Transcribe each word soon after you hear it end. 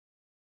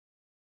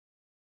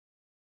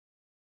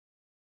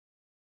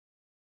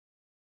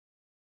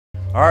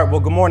All right, well,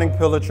 good morning,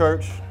 Pillar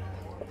Church.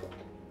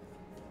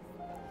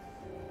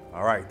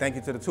 All right, thank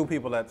you to the two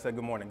people that said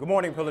good morning. Good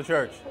morning, Pillar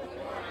Church.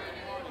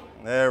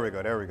 There we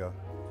go.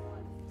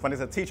 Funny, as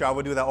a teacher, I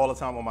would do that all the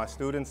time with my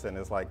students, and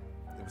it's like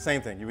the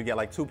same thing. You would get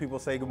like two people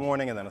say good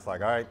morning, and then it's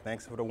like, all right,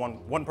 thanks for the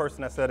one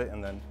person that said it,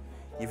 and then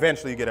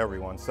eventually you get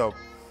everyone. So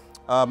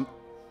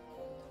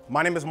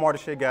my name is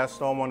Martin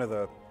Gaston, one of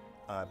the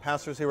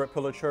pastors here at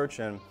Pillar Church,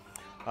 and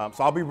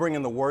so I'll be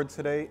bringing the word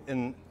today.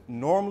 And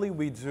normally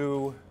we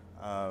do,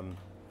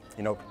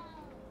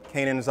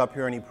 Kanan is up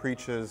here and he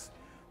preaches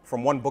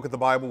from one book of the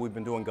Bible. We've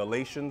been doing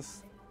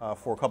Galatians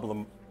for a couple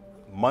of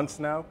months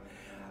now.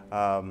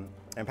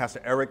 And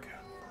Pastor Eric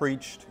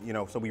preached,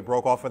 so we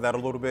broke off of that a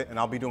little bit, and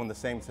I'll be doing the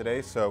same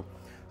today. So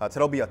today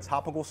will be a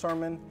topical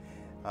sermon.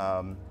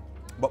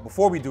 But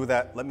before we do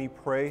that, let me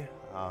pray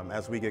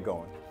as we get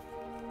going.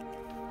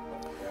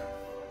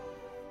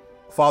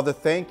 Father,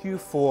 thank you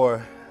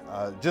for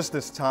just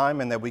this time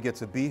and that we get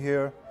to be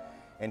here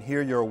and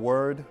hear your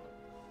word.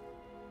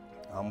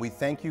 We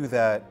thank you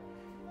that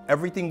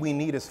everything we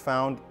need is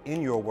found in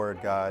your word,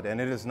 God,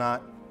 and it is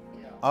not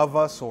of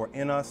us or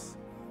in us.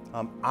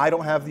 I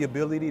don't have the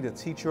ability to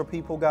teach your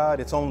people,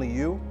 God. It's only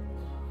you.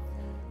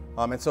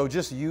 And so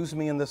just use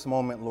me in this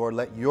moment, Lord.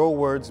 Let your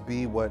words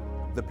be what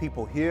the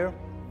people hear.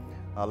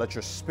 Let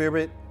your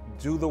spirit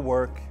do the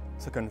work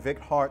to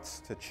convict hearts,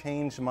 to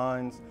change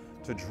minds,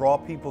 to draw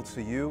people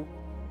to you,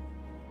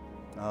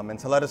 and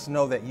to let us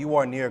know that you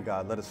are near,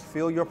 God. Let us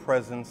feel your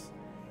presence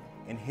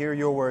and hear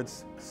your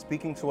words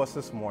speaking to us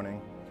this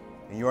morning.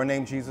 In your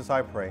name, Jesus,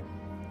 I pray.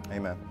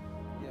 Amen.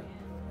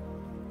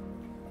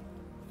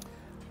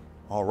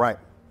 All right.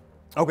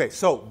 Okay,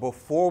 so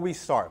before we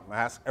start, I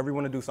ask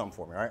everyone to do something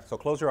for me, all right? So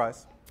close your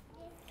eyes.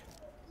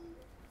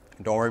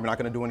 Don't worry, we're not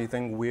going to do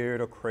anything weird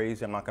or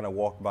crazy. I'm not going to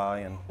walk by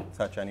and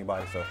touch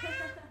anybody, so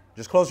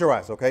just close your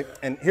eyes, okay?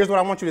 And here's what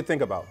I want you to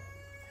think about.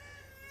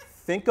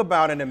 Think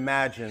about and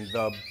imagine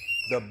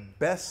the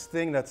best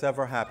thing that's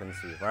ever happened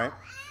to you, right?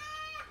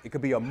 It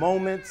could be a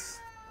moment,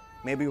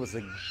 maybe it was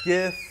a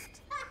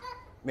gift,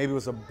 maybe it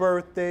was a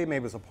birthday,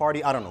 maybe it was a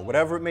party, I don't know,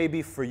 whatever it may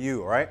be for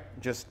you, all right?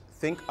 Just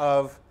think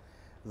of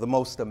the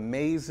most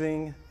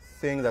amazing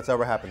thing that's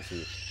ever happened to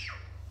you.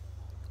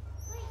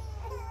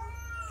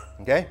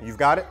 Okay, you've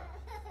got it?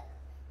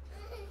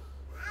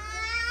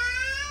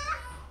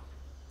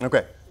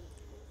 Okay,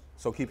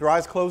 so keep your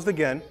eyes closed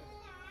again.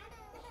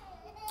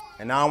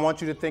 And now I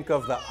want you to think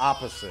of the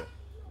opposite,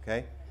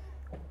 okay?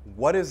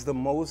 What is the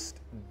most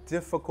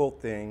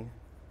difficult thing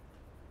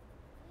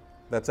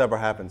that's ever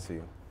happened to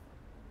you?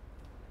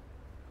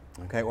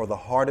 Okay, or the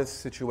hardest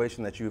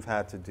situation that you've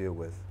had to deal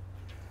with?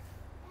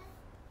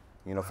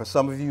 For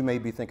some of you may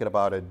be thinking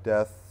about a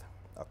death,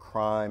 a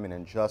crime, an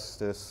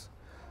injustice,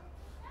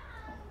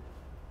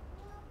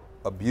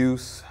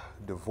 abuse,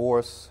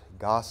 divorce,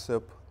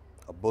 gossip,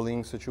 a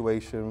bullying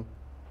situation.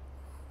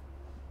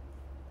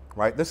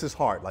 Right? This is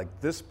hard. Like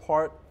this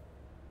part,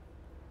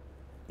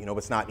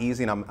 it's not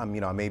easy, and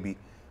I may be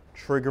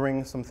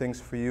triggering some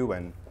things for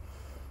you,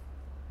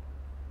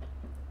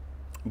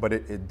 but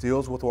it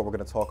deals with what we're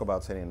going to talk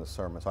about today in the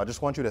sermon. So I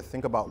just want you to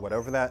think about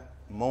whatever that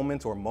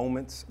moment or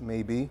moments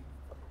may be.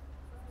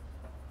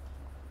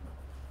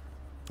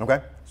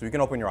 Okay, so you can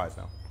open your eyes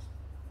now.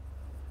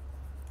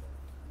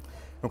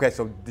 Okay,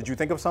 so did you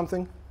think of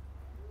something?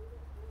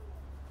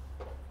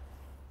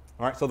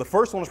 All right, so the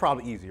first one is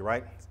probably easy,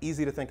 right? It's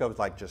easy to think of as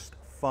like just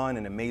fun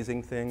and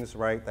amazing things,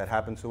 right, that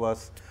happen to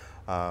us.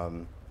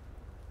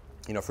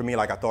 For me,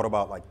 like I thought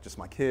about like just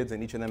my kids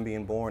and each of them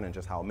being born and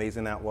just how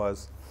amazing that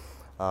was.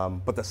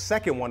 But the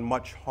second one,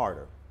 much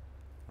harder,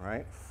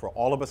 right? For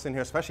all of us in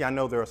here, especially I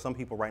know there are some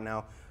people right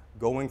now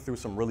going through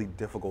some really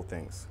difficult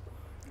things.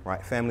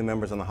 Right, family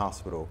members in the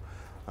hospital,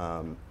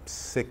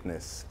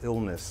 sickness,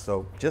 illness,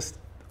 so just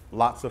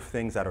lots of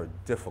things that are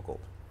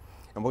difficult.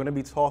 And we're going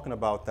to be talking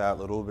about that a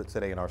little bit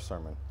today in our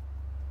sermon.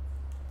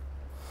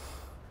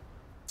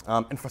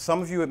 And for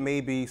some of you, it may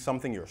be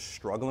something you're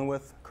struggling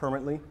with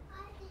currently.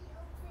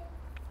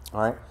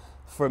 All right.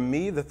 For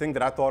me, the thing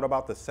that I thought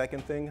about, the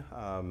second thing,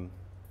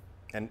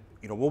 and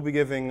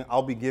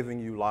I'll be giving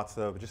you lots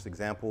of just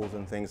examples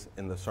and things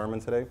in the sermon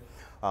today.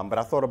 But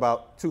I thought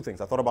about two things.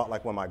 I thought about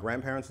like when my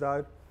grandparents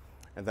died.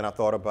 And then I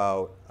thought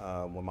about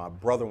when my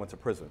brother went to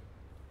prison.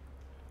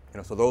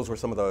 So those were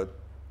some of the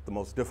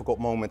most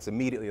difficult moments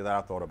immediately that I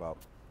thought about.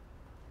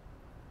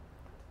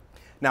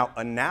 Now,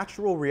 a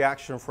natural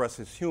reaction for us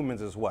as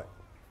humans is what?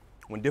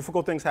 When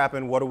difficult things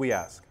happen, what do we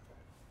ask?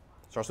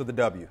 Starts with the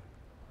W.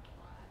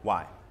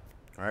 Why?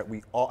 All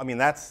right,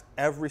 that's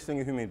every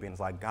single human being.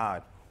 It's like,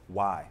 God,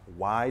 why?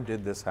 Why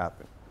did this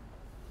happen?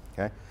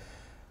 Okay?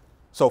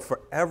 So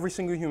for every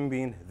single human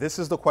being, this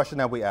is the question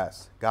that we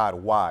ask. God,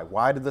 why?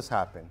 Why did this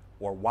happen?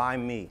 Or why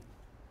me?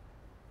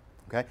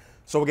 Okay?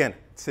 So again,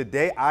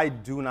 today I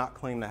do not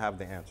claim to have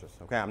the answers.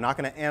 Okay? I'm not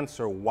going to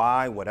answer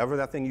why whatever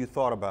that thing you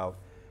thought about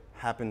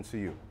happened to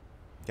you.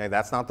 Okay?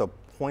 That's not the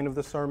point of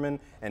the sermon,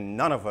 and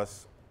none of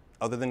us,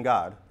 other than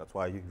God, that's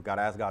why you've got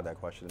to ask God that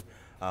question.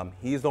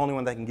 He's the only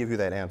one that can give you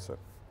that answer.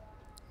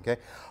 Okay?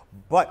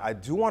 But I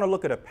do want to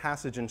look at a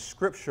passage in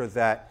Scripture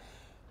that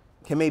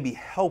can maybe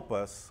help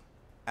us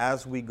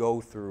as we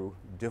go through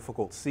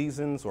difficult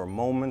seasons or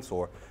moments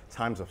or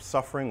times of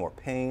suffering or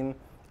pain,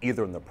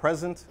 either in the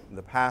present,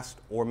 the past,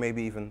 or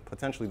maybe even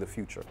potentially the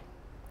future.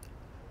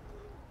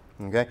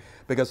 Okay?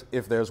 Because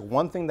if there's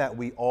one thing that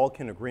we all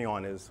can agree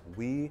on is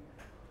we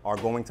are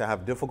going to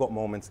have difficult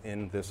moments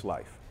in this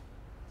life.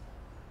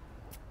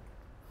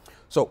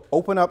 So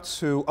open up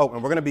to, and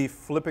we're going to be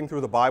flipping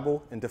through the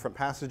Bible in different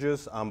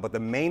passages, but the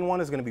main one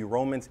is going to be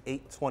Romans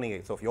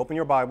 8:28. So if you open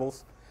your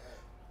Bibles,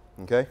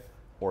 okay,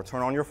 or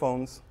turn on your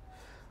phones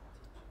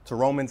to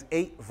Romans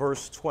 8,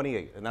 verse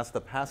 28. And that's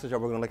the passage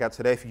that we're going to look at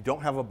today. If you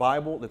don't have a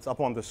Bible, it's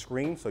up on the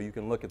screen, so you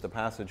can look at the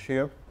passage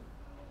here.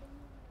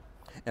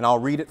 And I'll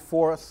read it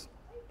for us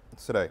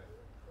today.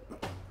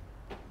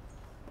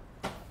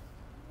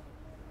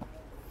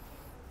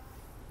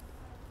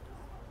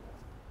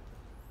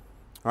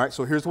 All right,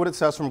 so here's what it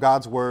says from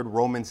God's word,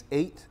 Romans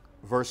 8,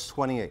 verse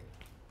 28.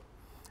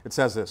 It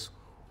says this: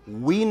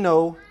 "We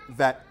know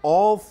that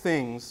all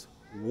things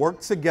work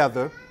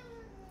together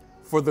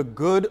for the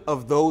good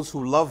of those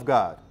who love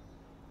God,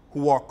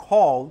 who are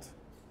called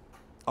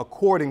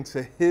according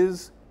to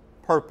his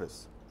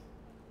purpose."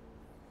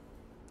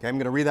 Okay, I'm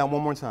going to read that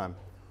one more time.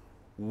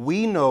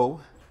 We know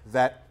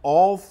that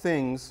all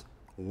things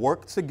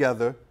work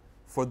together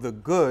for the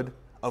good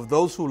of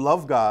those who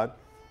love God,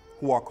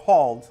 who are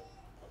called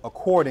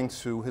according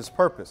to his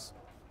purpose.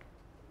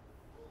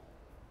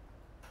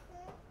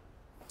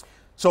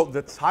 So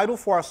the title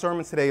for our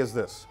sermon today is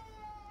this: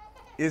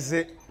 Is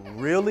it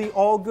really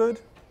all good?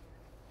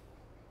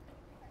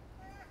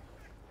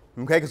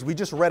 Okay, because we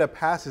just read a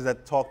passage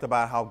that talked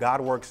about how God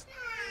works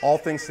all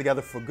things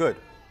together for good.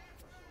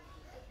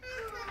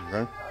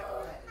 Okay?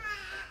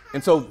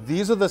 And so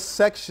these are the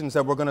sections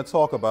that we're going to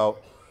talk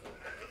about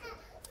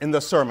in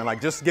the sermon, like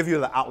just give you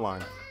the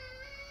outline.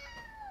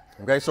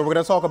 Okay, so we're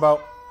going to talk about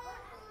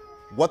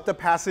what the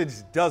passage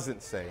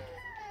doesn't say,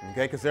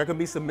 okay, because there can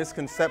be some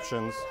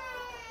misconceptions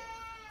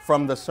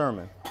from the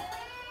sermon.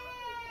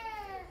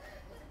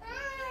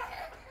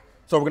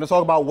 So we're going to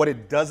talk about what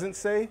it doesn't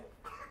say.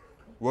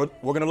 We're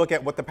going to look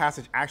at what the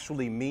passage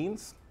actually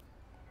means.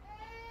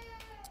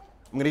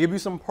 I'm going to give you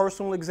some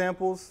personal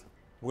examples.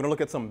 We're going to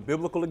look at some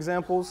biblical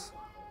examples.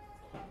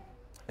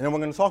 And then we're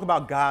going to talk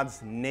about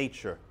God's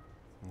nature,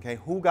 okay,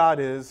 who God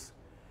is,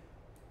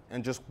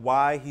 and just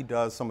why he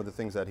does some of the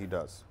things that he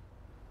does.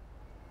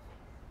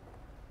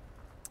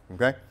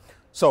 Okay?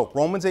 So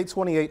Romans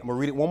 8:28, I'm going to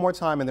read it one more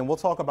time, and then we'll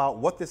talk about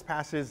what this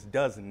passage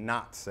does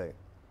not say.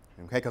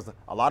 Okay? Because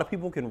a lot of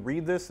people can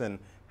read this and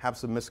have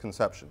some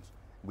misconceptions.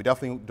 We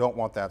definitely don't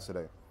want that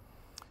today.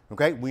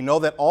 Okay? We know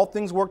that all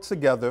things work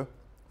together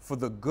for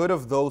the good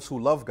of those who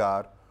love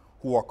God,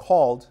 who are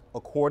called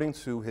according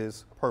to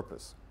his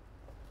purpose.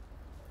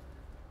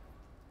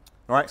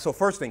 All right, so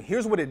first thing,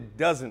 here's what it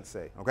doesn't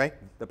say, okay?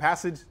 The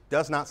passage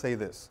does not say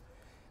this,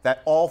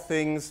 that all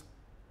things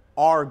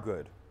are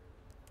good,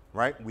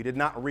 right? We did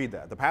not read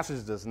that. The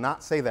passage does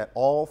not say that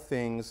all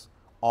things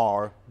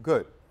are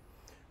good,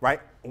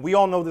 right? We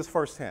all know this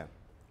firsthand.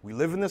 We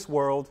live in this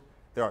world.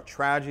 There are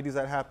tragedies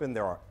that happen.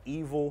 There are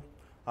evil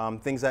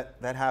things that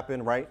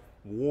happen, right?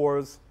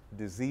 Wars,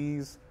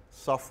 disease,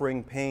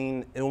 suffering,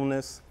 pain,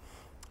 illness.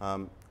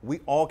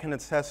 We all can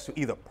attest to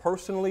either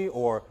personally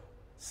or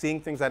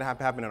seeing things that have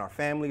happened in our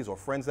families or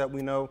friends that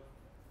we know.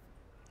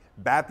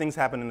 Bad things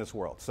happen in this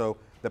world. So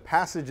the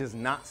passage is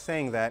not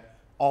saying that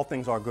all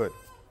things are good.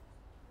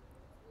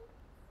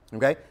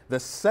 Okay? The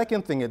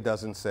second thing it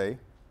doesn't say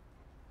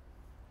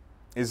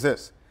is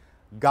this: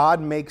 God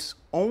makes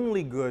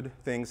only good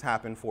things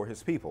happen for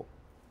his people.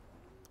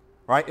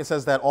 Right? It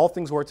says that all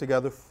things work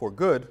together for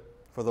good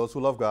for those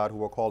who love God,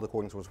 who are called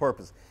according to his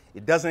purpose.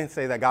 It doesn't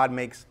say that God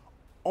makes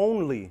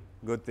only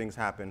good things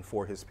happen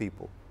for his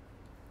people.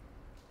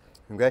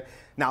 Okay?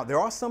 Now, there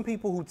are some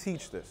people who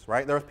teach this,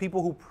 right? There are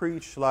people who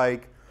preach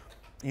like,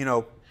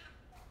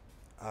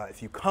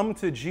 if you come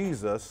to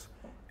Jesus,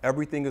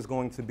 everything is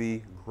going to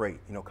be great.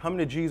 Come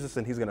to Jesus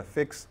and he's going to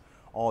fix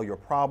all your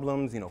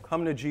problems.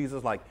 Come to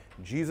Jesus, like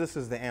Jesus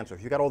is the answer.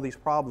 If you got all these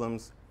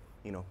problems,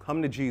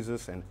 come to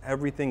Jesus and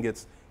everything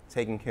gets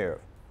taken care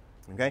of.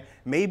 Okay?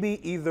 Maybe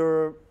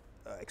either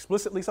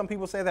explicitly some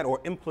people say that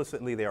or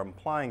implicitly they are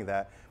implying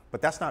that,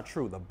 but that's not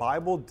true. The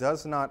Bible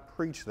does not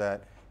preach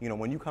that.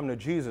 When you come to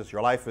Jesus,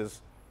 your life is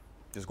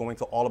just going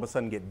to all of a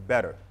sudden get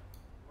better.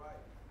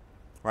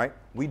 Right?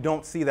 We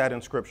don't see that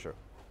in Scripture.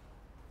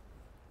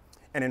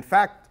 And in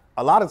fact,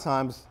 a lot of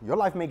times, your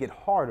life may get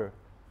harder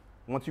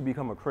once you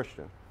become a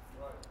Christian.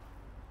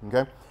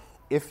 Okay?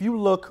 If you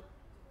look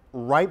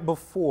right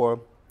before,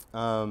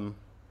 the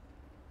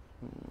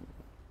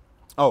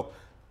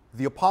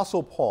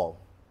Apostle Paul,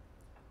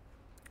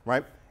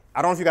 right?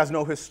 I don't know if you guys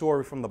know his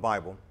story from the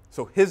Bible.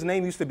 So his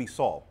name used to be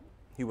Saul.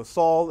 He was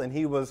Saul, and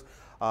he was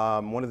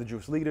one of the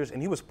Jewish leaders,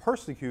 and he was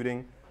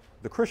persecuting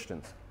the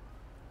Christians.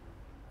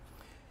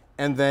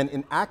 And then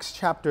in Acts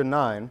chapter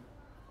 9,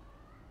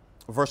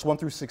 verse 1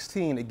 through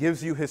 16, it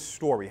gives you his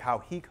story, how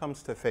he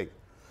comes to faith.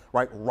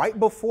 Right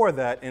before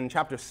that, in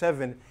chapter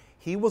 7,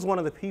 He was one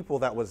of the people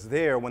that was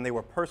there when they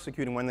were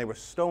persecuting, when they were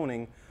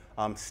stoning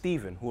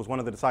Stephen, who was one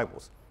of the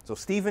disciples. So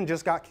Stephen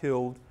just got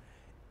killed.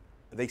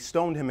 They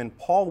stoned him, and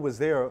Paul was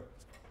there.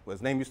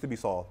 His name used to be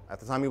Saul.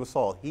 At the time he was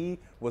Saul. He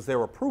was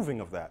there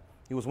approving of that.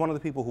 He was one of the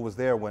people who was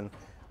there when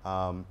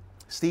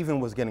Stephen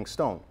was getting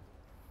stoned.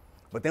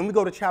 But then we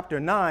go to chapter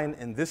 9,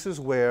 and this is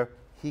where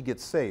he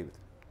gets saved.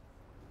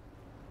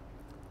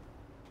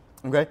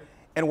 Okay?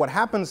 And what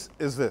happens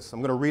is this. I'm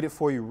going to read it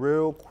for you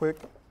real quick.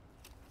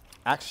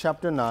 Acts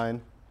chapter 9.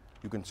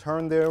 You can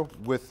turn there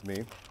with me.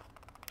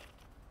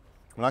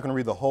 I'm not going to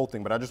read the whole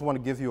thing, but I just want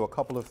to give you a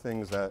couple of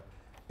things that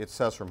it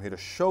says from here to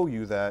show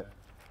you that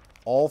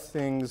all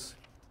things,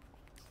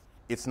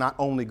 it's not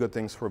only good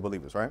things for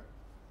believers, right?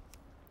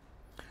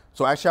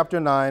 So Acts chapter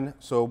 9,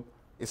 so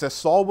it says,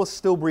 Saul was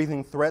still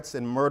breathing threats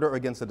and murder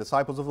against the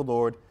disciples of the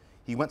Lord.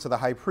 He went to the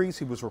high priest.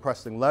 He was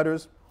requesting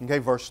letters. Okay,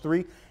 verse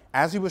 3.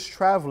 As he was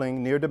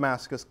traveling near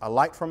Damascus, a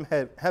light from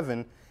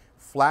heaven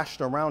flashed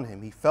around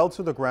him. He fell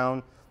to the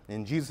ground,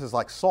 and Jesus is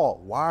like,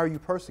 Saul, why are you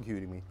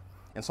persecuting me?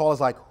 And Saul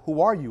is like,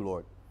 who are you,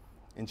 Lord?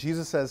 And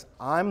Jesus says,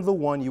 I'm the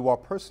one you are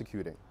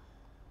persecuting.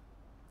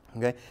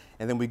 Okay,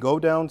 and then we go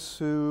down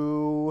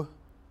to,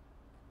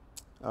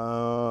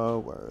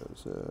 where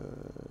is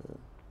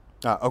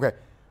it? Okay,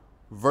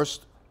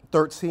 verse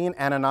 13,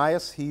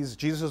 Ananias,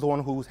 Jesus is the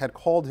one who had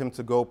called him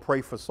to go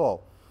pray for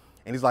Saul.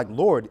 And he's like,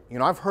 Lord,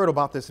 I've heard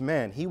about this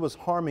man. He was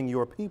harming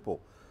your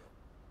people.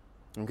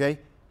 Okay?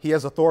 He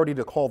has authority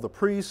to call the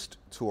priest,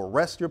 to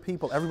arrest your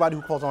people, everybody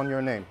who calls on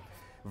your name.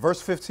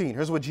 Verse 15,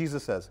 here's what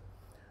Jesus says.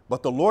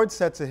 But the Lord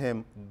said to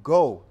him,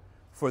 go,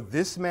 for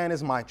this man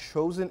is my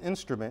chosen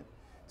instrument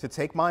to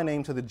take my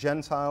name to the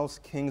Gentiles,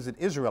 kings, and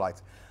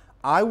Israelites.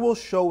 I will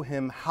show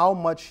him how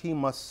much he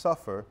must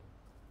suffer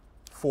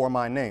for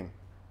my name.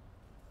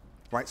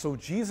 Right? So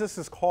Jesus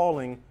is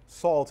calling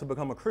Saul to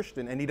become a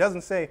Christian, and he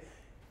doesn't say,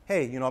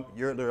 hey,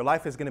 your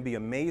life is going to be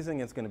amazing,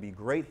 it's going to be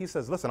great. He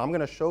says, listen, I'm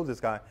going to show this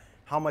guy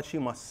how much he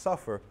must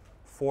suffer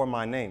for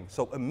my name.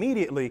 So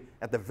immediately,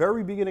 at the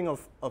very beginning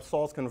of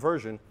Saul's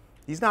conversion,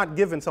 he's not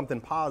given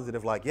something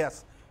positive like,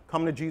 yes,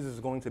 coming to Jesus is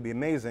going to be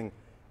amazing.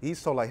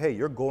 He's told like, hey,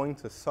 you're going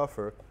to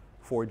suffer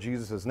for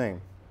Jesus'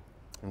 name.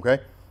 Okay?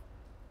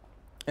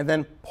 And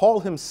then Paul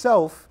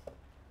himself,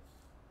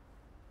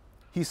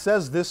 he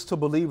says this to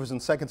believers in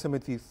 2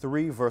 Timothy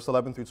 3, verse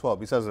 11 through 12.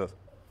 He says this.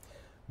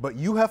 But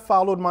you have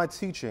followed my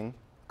teaching,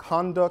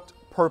 conduct,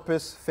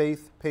 purpose,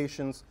 faith,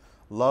 patience,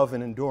 love,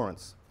 and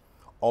endurance,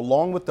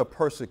 along with the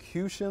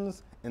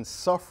persecutions and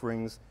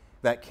sufferings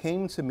that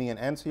came to me in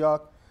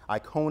Antioch,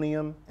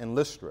 Iconium, and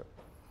Lystra.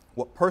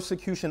 What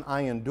persecution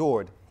I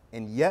endured,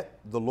 and yet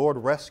the Lord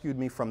rescued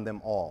me from them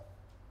all.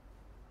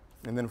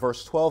 And then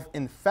verse 12,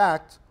 in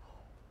fact,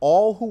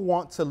 all who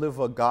want to live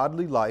a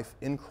godly life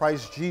in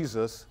Christ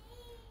Jesus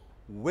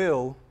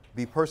will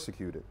be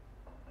persecuted.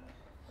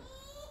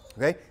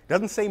 Okay? It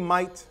doesn't say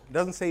might, it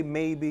doesn't say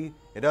maybe,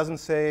 it doesn't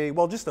say,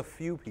 well, just a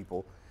few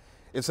people.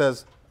 It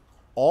says,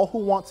 all who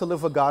want to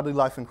live a godly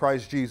life in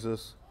Christ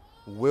Jesus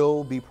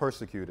will be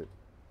persecuted.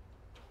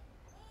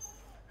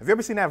 Have you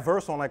ever seen that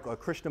verse on like a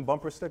Christian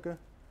bumper sticker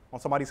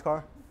on somebody's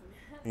car?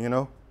 2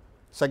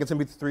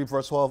 Timothy 3,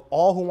 verse 12,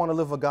 all who want to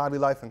live a godly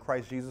life in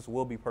Christ Jesus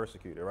will be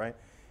persecuted, right?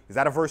 Is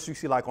that a verse you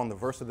see like on the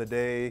verse of the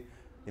day?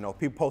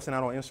 People posting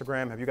out on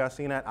Instagram. Have you guys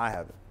seen that? I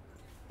haven't.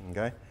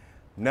 Okay?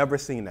 Never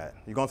seen that.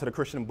 You go into the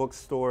Christian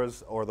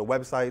bookstores or the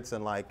websites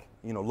and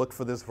look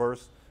for this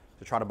verse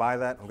to try to buy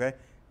that, okay?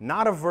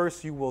 Not a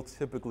verse you will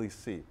typically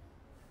see,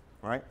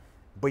 right?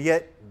 But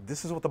yet,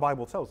 this is what the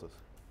Bible tells us.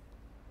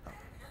 Oh,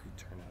 you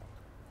turn it off.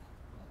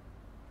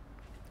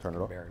 Turn it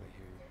off? Barely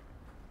hear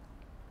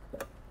you.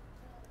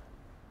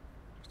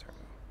 Just turn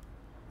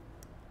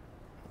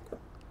it off.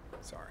 Okay.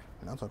 Sorry.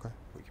 That's okay.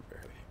 We can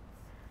barely.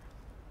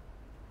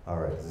 All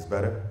right, is this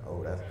better?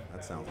 Oh,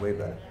 that sounds way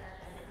better.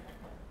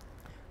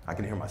 I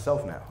can hear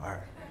myself now. All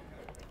right.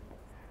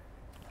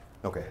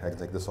 Okay, I can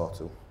take this off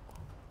too.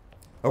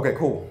 Okay,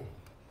 cool.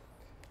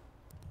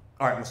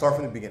 All right, I'm gonna start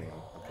from the beginning.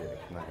 I'm kidding.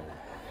 I'm not gonna.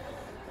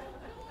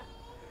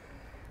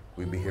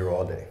 We'd be here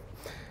all day.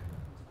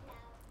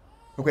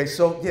 Okay,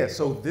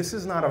 so this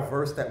is not a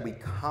verse that we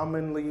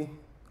commonly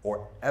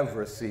or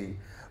ever see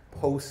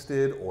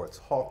posted or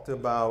talked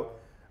about,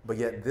 but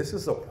yet this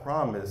is a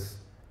promise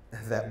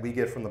that we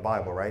get from the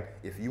Bible, right?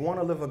 If you want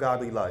to live a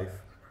godly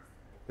life,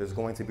 there's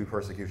going to be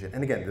persecution.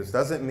 And again, this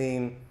doesn't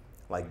mean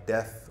like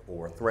death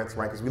or threats,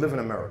 right? Because we live in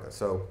America,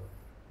 so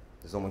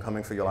there's someone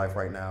coming for your life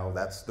right now.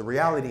 That's the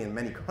reality in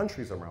many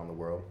countries around the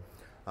world.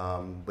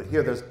 But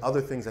here, there's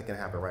other things that can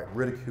happen, right?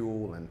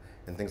 Ridicule and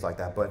things like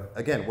that. But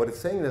again, what it's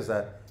saying is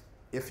that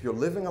if you're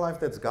living a life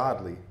that's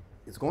godly,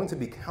 it's going to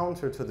be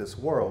counter to this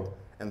world,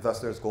 and thus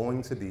there's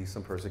going to be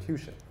some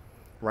persecution,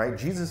 right?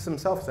 Jesus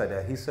himself said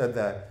that. He said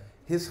that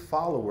his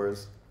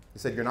followers, he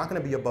said, you're not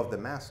going to be above the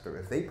master.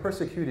 If they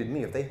persecuted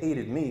me, if they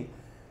hated me,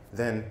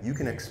 then you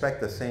can expect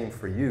the same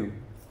for you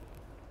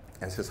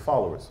as his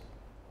followers.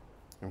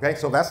 Okay,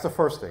 so that's the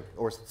first thing,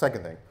 or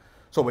second thing.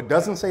 So it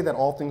doesn't say that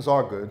all things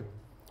are good.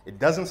 It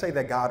doesn't say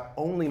that God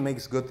only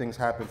makes good things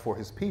happen for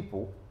his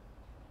people.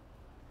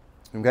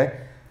 Okay?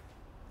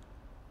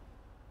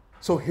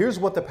 So here's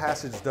what the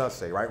passage does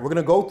say, right? We're going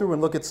to go through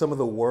and look at some of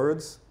the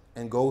words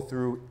and go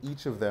through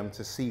each of them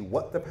to see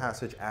what the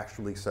passage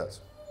actually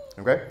says.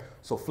 Okay?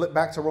 So flip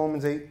back to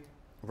Romans 8,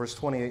 verse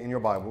 28 in your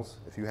Bibles,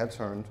 if you had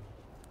turned.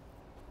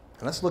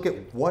 And let's look at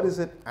what is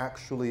it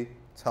actually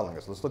telling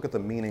us. Let's look at the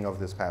meaning of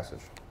this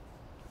passage.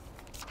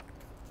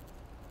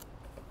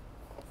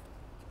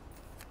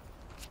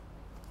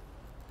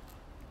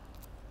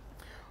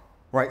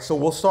 Right, so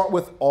we'll start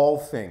with all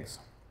things.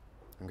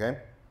 Okay?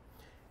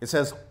 It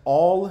says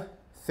all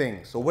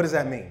things. So what does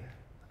that mean?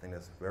 I think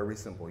that's very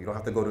simple. You don't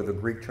have to go to the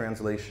Greek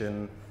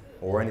translation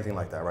or anything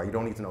like that, right? You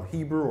don't need to know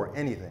Hebrew or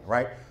anything,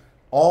 right?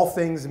 All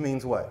things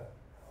means what?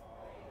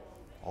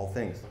 All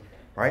things,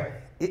 right?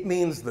 It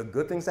means the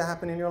good things that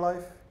happen in your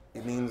life.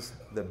 It means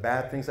the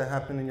bad things that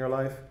happen in your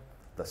life,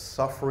 the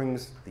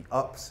sufferings, the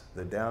ups,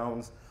 the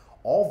downs,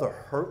 all the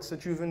hurts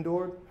that you've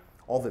endured,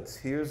 all the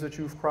tears that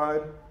you've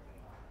cried,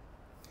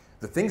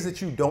 the things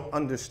that you don't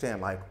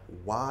understand, like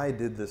why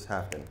did this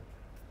happen?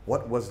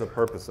 What was the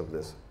purpose of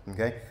this?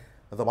 Okay?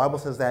 The Bible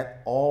says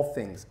that all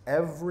things,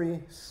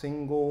 every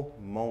single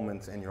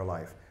moment in your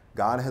life,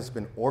 God has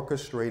been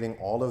orchestrating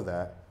all of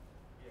that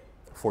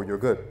for your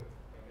good.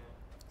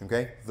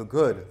 Okay? The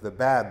good, the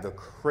bad, the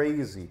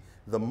crazy,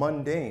 the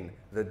mundane,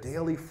 the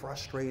daily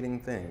frustrating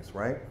things,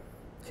 right?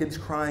 Kids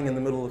crying in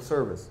the middle of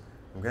service.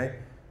 Okay?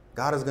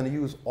 God is going to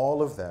use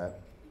all of that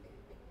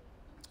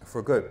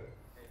for good.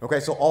 Okay,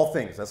 so all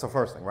things, that's the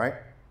first thing, right?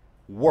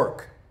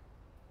 Work.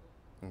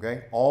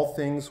 Okay, all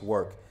things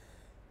work.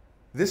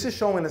 This is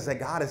showing us that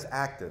God is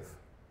active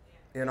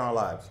in our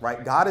lives,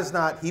 right? God is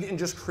not, he didn't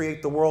just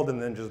create the world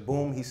and then just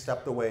boom, he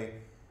stepped away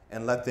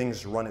and let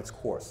things run its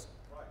course.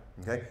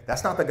 Okay,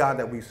 that's not the God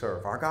that we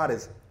serve. Our God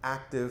is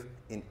active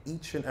in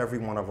each and every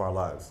one of our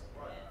lives.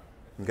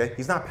 Okay,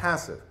 he's not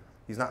passive.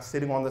 He's not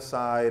sitting on the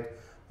side,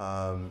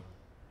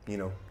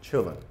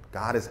 chilling.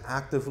 God is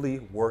actively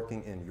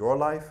working in your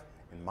life,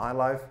 in my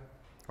life,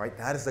 right?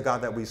 That is the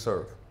God that we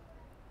serve.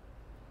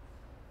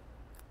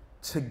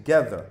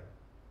 Together.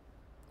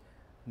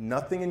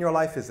 Nothing in your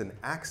life is an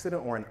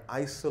accident or an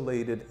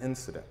isolated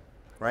incident,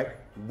 right?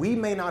 We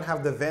may not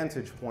have the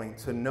vantage point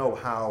to know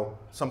how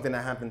something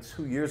that happened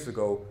 2 years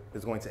ago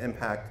is going to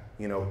impact,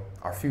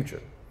 our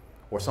future,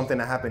 or something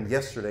that happened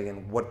yesterday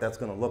and what that's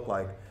going to look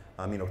like,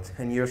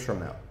 10 years from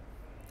now,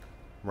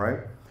 right?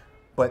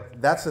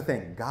 But that's the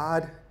thing.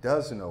 God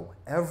does know.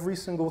 Every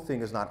single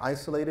thing is not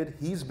isolated.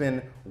 He's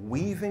been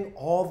weaving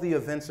all the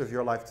events of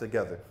your life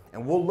together.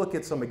 And we'll look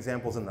at some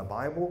examples in the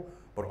Bible,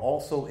 but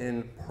also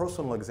in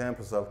personal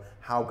examples of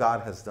how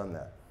God has done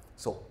that.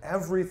 So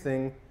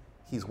everything,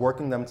 he's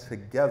working them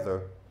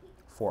together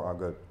for our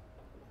good.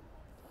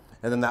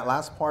 And then that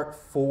last part,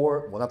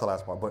 not the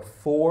last part, but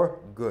for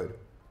good.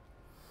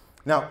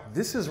 Now,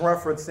 this is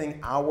referencing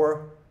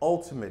our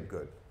ultimate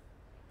good.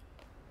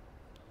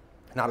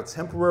 Not a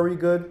temporary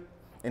good.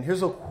 And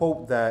here's a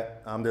quote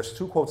that, there's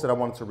two quotes that I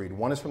wanted to read.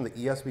 One is from the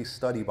ESV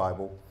Study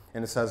Bible,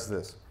 and it says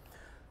this: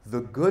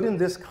 "The good in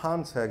this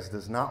context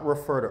does not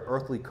refer to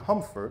earthly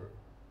comfort,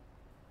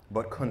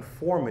 but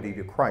conformity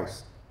to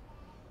Christ.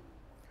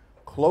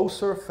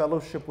 Closer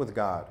fellowship with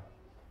God,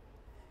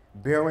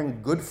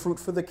 bearing good fruit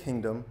for the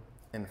kingdom,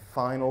 and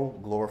final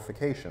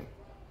glorification."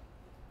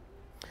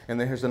 And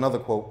then here's another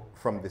quote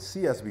from the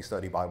CSB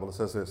Study Bible. It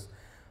says this: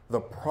 "The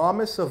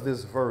promise of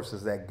this verse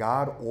is that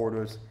God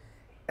orders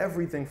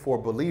everything for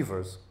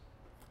believers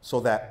so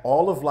that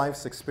all of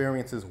life's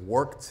experiences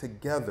work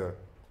together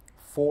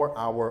for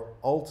our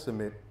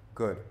ultimate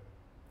good.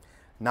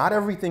 Not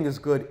everything is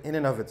good in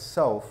and of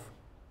itself,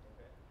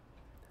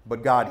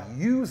 but God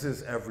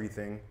uses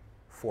everything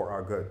for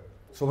our good."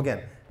 So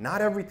again,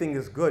 not everything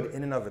is good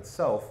in and of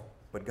itself,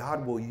 but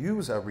God will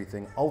use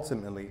everything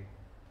ultimately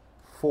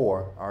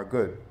for our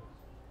good.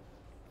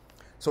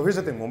 So here's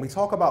the thing. When we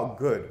talk about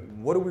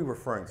good, what are we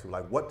referring to?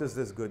 Like, what does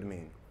this good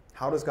mean?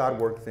 How does God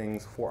work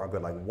things for our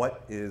good? Like,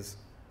 what is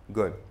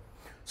good?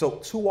 So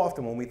too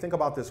often when we think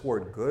about this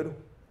word good,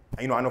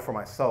 I know for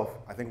myself,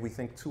 I think we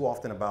think too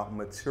often about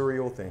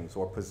material things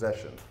or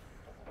possessions,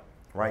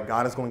 right?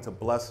 God is going to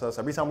bless us.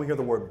 Every time we hear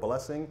the word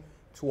blessing,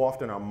 too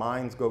often our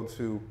minds go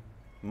to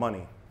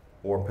money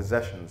or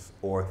possessions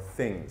or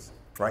things,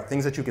 right?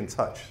 Things that you can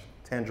touch,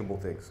 tangible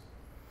things.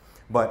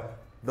 But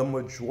the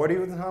majority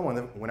of the time,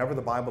 whenever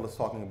the Bible is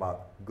talking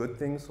about good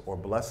things or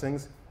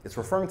blessings, it's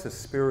referring to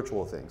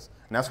spiritual things.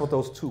 And that's what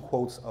those two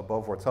quotes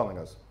above were telling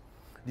us.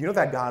 Do you know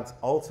that God's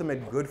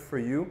ultimate good for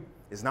you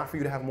is not for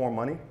you to have more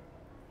money,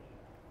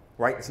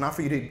 right? It's not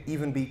for you to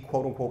even be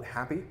quote unquote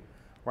happy,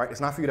 right?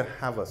 It's not for you to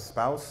have a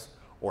spouse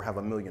or have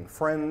 1 million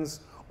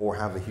friends or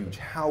have a huge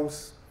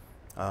house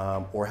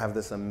or have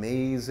this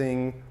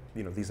amazing,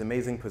 these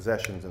amazing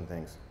possessions and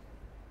things.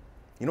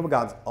 You know what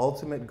God's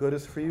ultimate good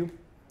is for you?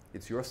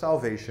 It's your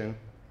salvation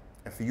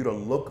and for you to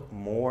look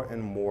more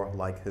and more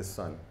like his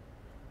son.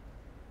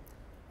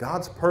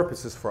 God's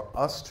purpose is for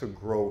us to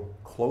grow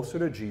closer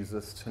to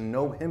Jesus, to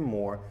know him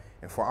more,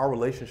 and for our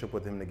relationship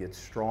with him to get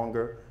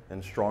stronger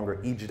and stronger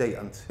each day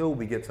until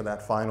we get to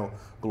that final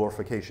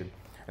glorification.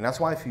 And that's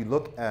why if you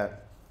look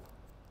at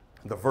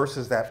the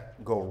verses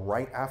that go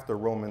right after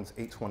Romans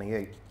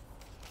 8:28,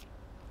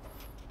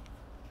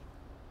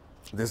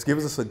 this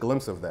gives us a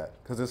glimpse of that,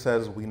 because it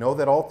says, we know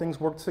that all things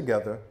work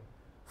together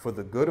for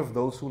the good of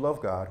those who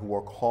love God, who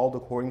are called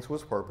according to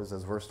his purpose,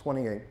 as verse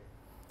 28.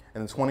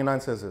 And then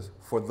 29 says this,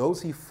 for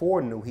those he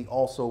foreknew, he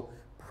also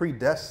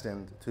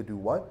predestined to do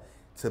what?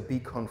 To be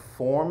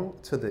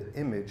conformed to the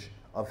image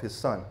of his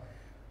son.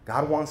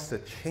 God wants to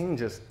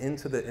change us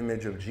into the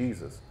image of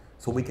Jesus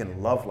so we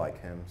can love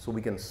like him, so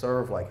we can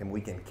serve like him, we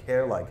can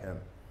care like him,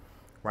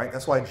 right?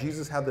 That's why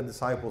Jesus had the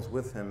disciples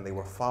with him. They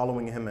were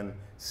following him and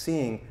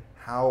seeing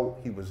how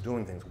he was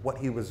doing things, what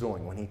he was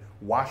doing. When he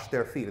washed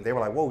their feet, and they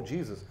were like, whoa,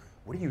 Jesus,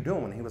 what are you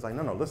doing? And he was like,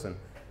 no, listen,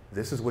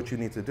 this is what you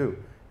need to do.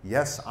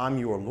 Yes, I'm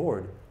your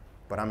Lord,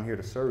 but I'm here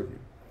to serve you,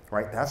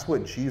 right? That's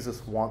what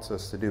Jesus wants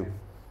us to do.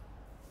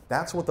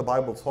 That's what the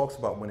Bible talks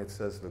about when it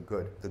says the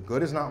good. The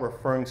good is not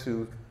referring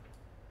to,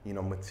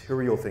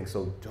 material things.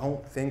 So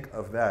don't think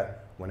of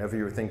that whenever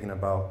you're thinking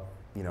about,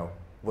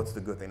 what's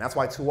the good thing. That's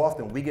why too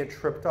often we get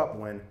tripped up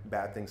when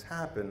bad things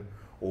happen,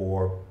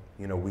 or,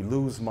 we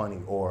lose money,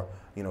 or,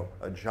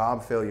 a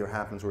job failure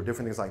happens, or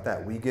different things like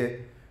that. We get,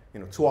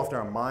 too often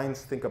our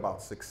minds think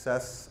about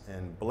success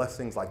and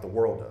blessings like the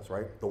world does,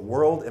 right? The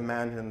world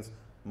imagines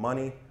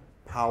money,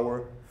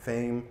 power,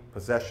 fame,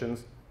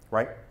 possessions,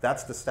 right?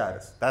 That's the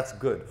status. That's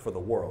good for the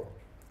world,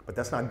 but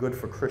that's not good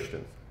for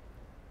Christians,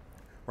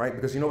 right?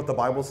 Because you know what the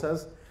Bible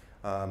says?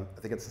 I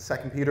think it's in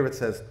 2 Peter, it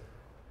says,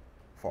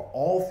 for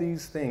all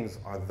these things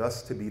are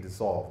thus to be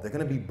dissolved. They're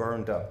going to be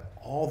burned up.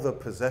 All the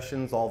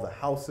possessions, all the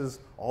houses,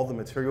 all the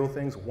material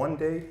things, one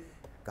day,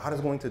 God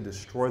is going to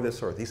destroy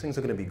this earth. These things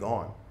are going to be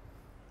gone.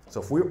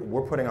 So if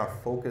we're putting our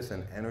focus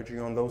and energy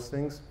on those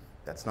things,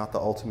 that's not the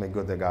ultimate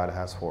good that God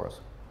has for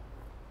us.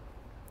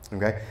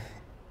 Okay?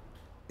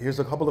 Here's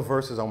a couple of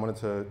verses I wanted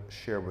to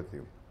share with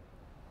you.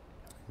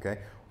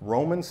 Okay?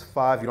 Romans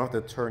 5, you don't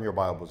have to turn your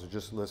Bibles,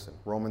 just listen.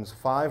 Romans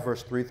 5,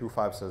 verse 3 through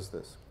 5 says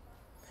this.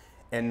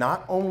 And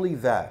not only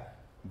that,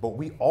 but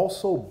we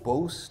also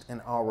boast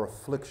in our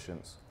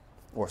afflictions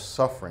or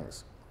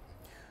sufferings,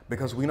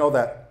 because we know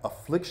that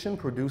affliction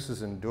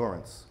produces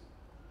endurance.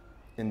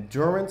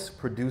 Endurance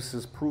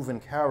produces proven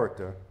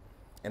character,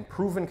 and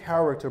proven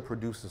character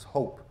produces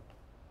hope.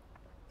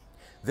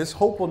 This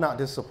hope will not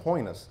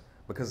disappoint us,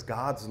 because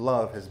God's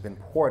love has been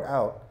poured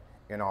out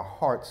in our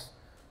hearts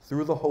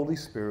through the Holy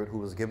Spirit who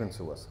was given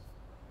to us.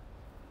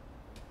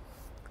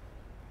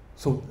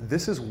 So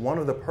this is one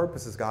of the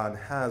purposes God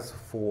has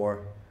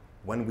for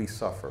when we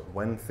suffer,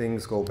 when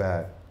things go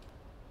bad.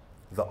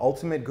 The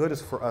ultimate good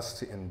is for us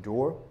to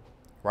endure,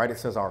 right? It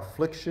says our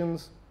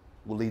afflictions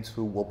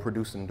will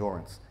produce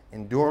endurance.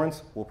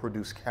 Endurance will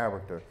produce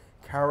character.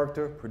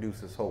 Character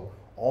produces hope.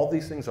 All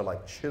these things are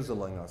like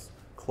chiseling us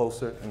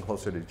closer and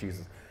closer to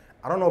Jesus.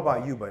 I don't know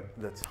about you, but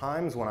the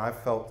times when I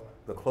felt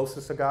the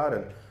closest to God,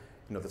 and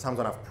the times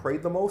when I've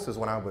prayed the most, is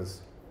when I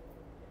was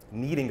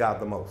needing God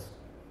the most.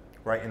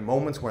 Right? In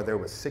moments where there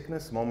was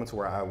sickness, moments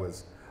where I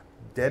was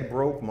dead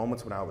broke,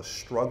 moments when I was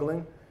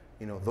struggling,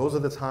 those are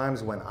the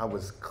times when I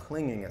was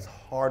clinging as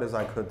hard as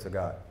I could to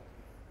God.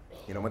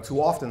 And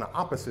too often the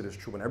opposite is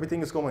true. When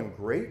everything is going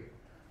great,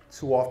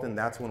 too often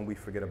that's when we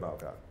forget about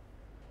God.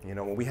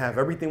 When we have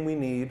everything we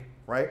need,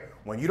 right?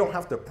 When you don't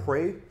have to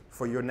pray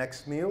for your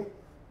next meal,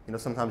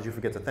 sometimes you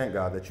forget to thank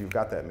God that you've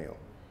got that meal,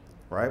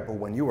 right? But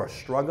when you are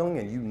struggling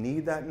and you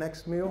need that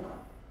next meal,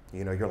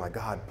 you're like,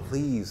 God,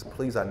 please,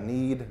 I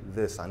need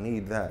this, I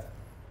need that.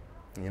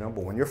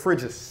 But when your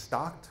fridge is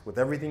stocked with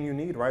everything you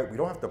need, right? We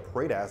don't have to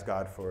pray to ask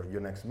God for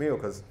your next meal,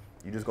 because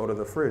you just go to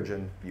the fridge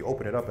and you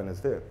open it up and it's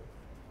there.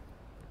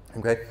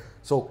 Okay?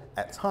 So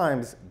at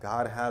times,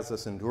 God has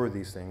us endure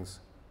these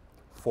things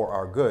for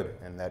our good,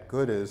 and that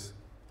good is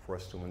for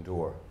us to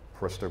endure,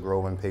 for us to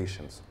grow in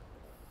patience.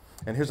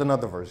 And here's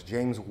another verse,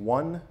 James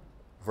 1,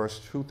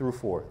 verse 2 through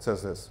 4. It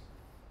says this.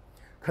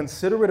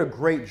 Consider it a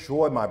great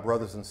joy, my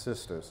brothers and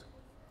sisters,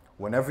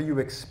 whenever you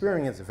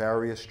experience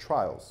various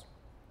trials,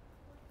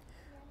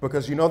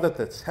 because you know that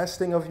the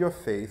testing of your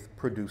faith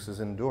produces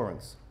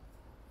endurance.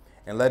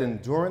 And let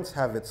endurance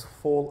have its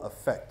full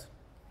effect,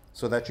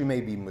 so that you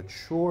may be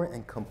mature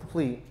and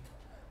complete,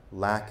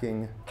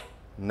 lacking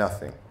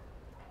nothing.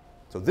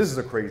 So this is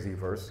a crazy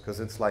verse, because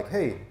it's like,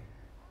 hey,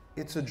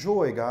 it's a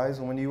joy, guys,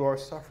 when you are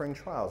suffering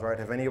trials, right?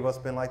 Have any of us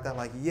been like that?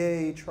 Like,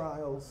 yay,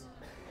 trials.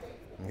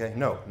 Okay,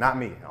 no, not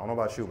me. I don't know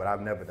about you, but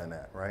I've never done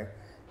that, right?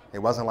 It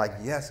wasn't like,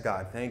 yes,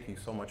 God, thank you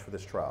so much for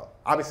this trial.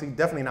 Obviously,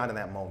 definitely not in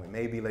that moment.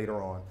 Maybe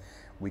later on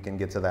we can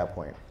get to that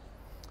point,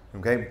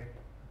 okay?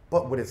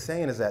 But what it's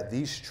saying is that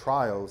these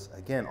trials,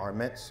 again, are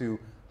meant to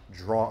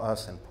draw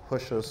us and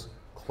push us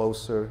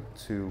closer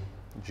to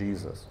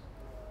Jesus.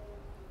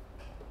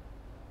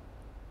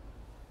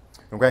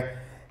 Okay?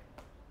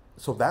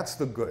 So that's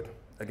the good.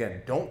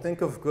 Again, don't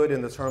think of good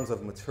in the terms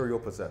of material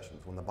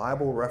possessions. When the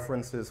Bible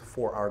references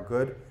for our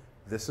good,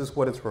 this is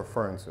what it's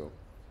referring to.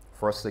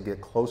 For us to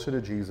get closer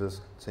to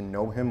Jesus, to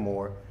know him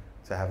more,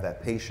 to have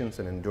that patience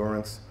and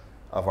endurance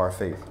of our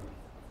faith.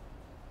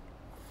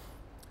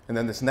 And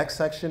then this next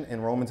section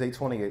in Romans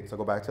 8:28, so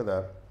go back to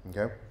that,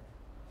 okay?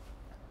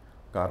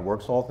 God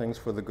works all things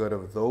for the good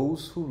of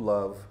those who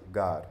love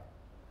God.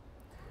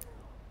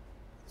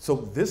 So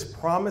this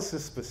promise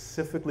is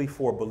specifically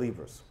for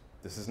believers.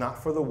 This is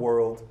not for the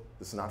world.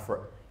 This is not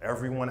for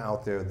everyone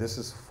out there. This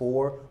is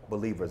for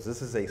believers.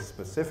 This is a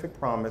specific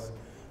promise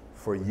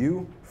for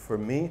you, for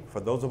me, for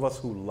those of us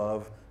who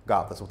love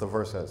God. That's what the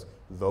verse says.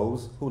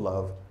 Those who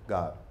love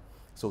God.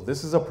 So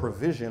this is a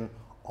provision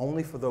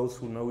only for those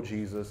who know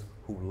Jesus,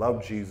 who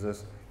love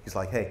Jesus. He's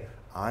like, hey,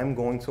 I'm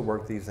going to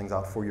work these things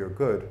out for your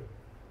good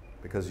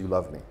because you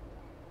love me.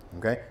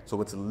 Okay?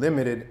 So it's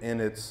limited in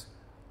its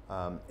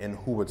in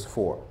who it's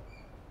for.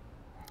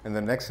 In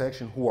the next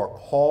section, who are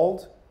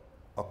called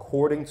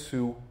according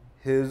to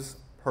his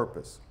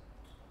purpose.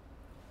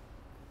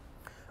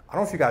 I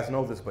don't know if you guys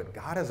know this, but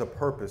God has a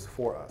purpose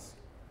for us.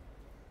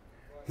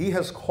 He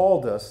has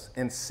called us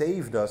and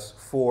saved us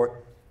for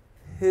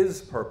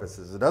his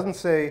purposes. It doesn't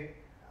say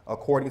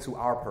according to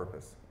our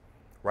purpose,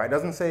 right? It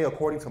doesn't say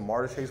according to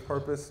Marty's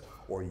purpose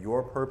or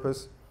your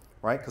purpose,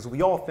 right? Because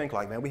we all think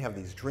like, man, we have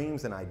these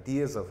dreams and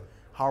ideas of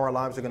how our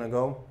lives are going to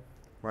go,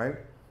 right?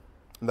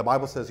 And the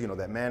Bible says,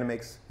 that man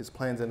makes his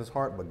plans in his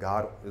heart, but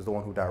God is the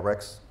one who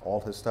directs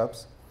all his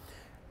steps.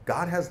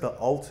 God has the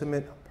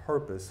ultimate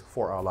purpose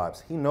for our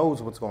lives. He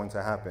knows what's going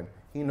to happen.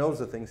 He knows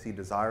the things he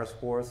desires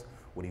for us,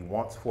 what he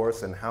wants for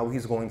us, and how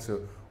he's going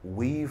to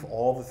weave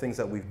all the things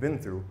that we've been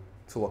through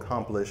to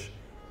accomplish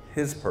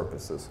his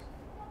purposes.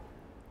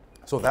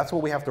 So that's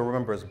what we have to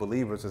remember as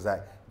believers, is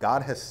that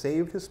God has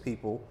saved his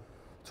people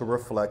to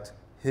reflect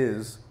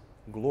his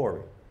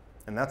glory.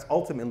 And that's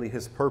ultimately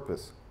his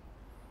purpose.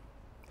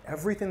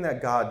 Everything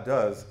that God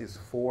does is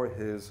for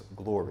his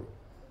glory.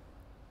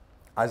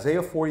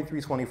 Isaiah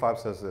 43:25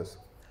 says this,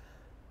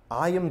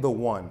 I am the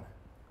one,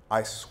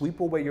 I sweep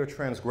away your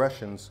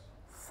transgressions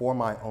for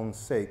my own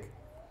sake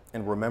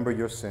and remember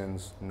your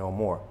sins no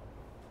more.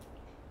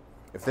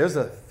 If there's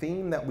a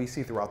theme that we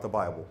see throughout the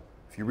Bible,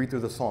 if you read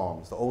through the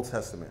Psalms, the Old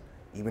Testament,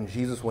 even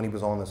Jesus when he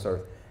was on this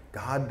earth,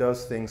 God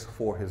does things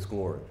for his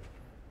glory.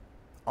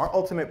 Our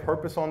ultimate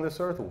purpose on this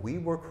earth, we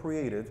were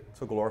created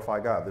to glorify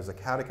God. There's a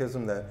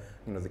catechism that,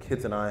 the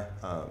kids and I,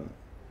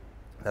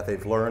 that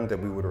they've learned that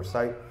we would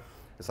recite.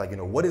 It's like,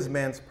 what is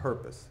man's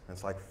purpose? And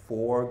it's like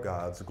for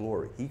God's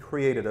glory. He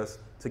created us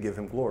to give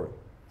him glory.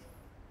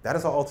 That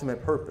is our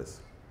ultimate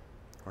purpose,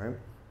 right?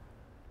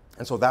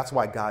 And so that's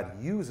why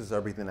God uses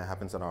everything that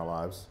happens in our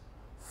lives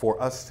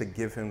for us to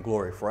give him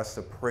glory, for us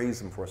to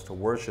praise him, for us to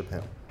worship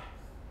him.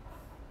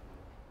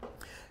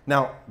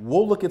 Now,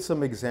 we'll look at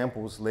some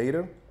examples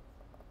later,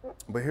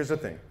 but here's the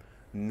thing.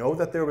 Know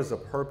that there is a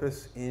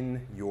purpose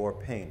in your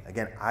pain.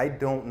 Again, I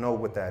don't know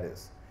what that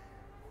is.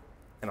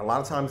 And a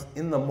lot of times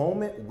in the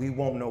moment, we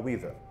won't know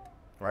either,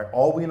 right?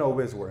 All we know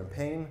is we're in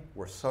pain,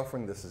 we're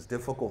suffering, this is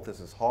difficult,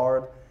 this is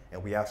hard,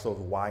 and we ask those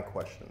why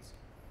questions.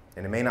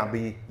 And it may not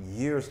be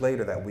years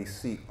later that we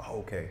see, oh,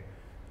 okay,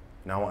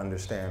 now I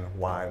understand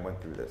why I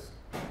went through this.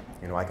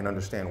 I can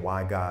understand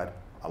why God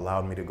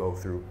allowed me to go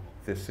through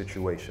this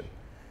situation.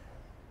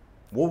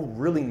 We'll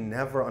really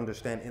never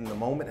understand in the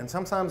moment, and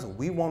sometimes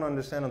we won't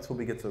understand until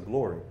we get to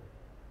glory.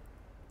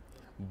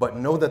 But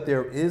know that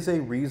there is a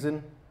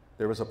reason,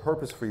 there is a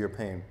purpose for your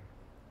pain.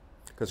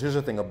 Because here's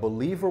the thing, a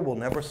believer will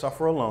never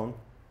suffer alone.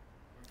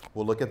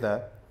 We'll look at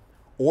that.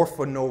 Or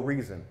for no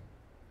reason.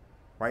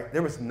 Right?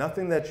 There is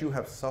nothing that you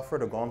have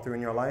suffered or gone through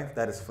in your life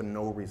that is for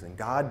no reason.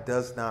 God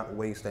does not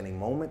waste any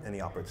moment, any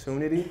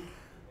opportunity.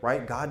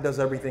 Right? God does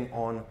everything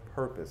on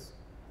purpose.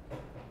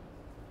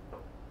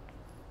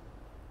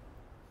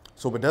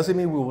 So it doesn't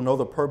mean we will know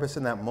the purpose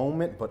in that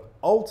moment, but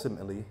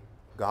ultimately,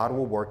 God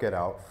will work it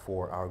out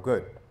for our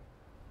good.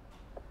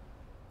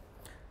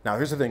 Now,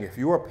 here's the thing. If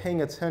you are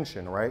paying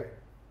attention, right,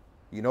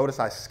 you notice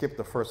I skipped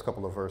the first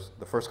couple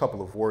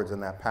of words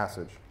in that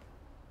passage.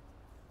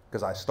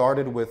 Because I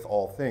started with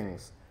all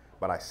things,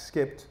 but I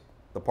skipped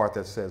the part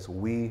that says,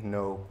 we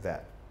know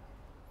that.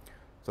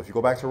 So if you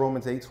go back to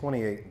Romans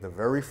 8:28, the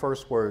very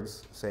first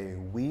words say,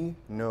 we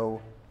know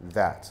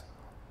that.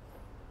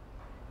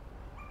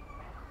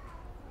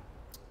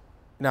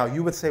 Now,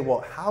 you would say, well,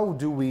 how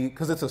do we,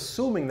 because it's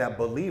assuming that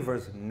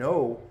believers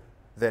know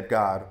that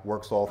God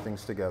works all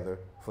things together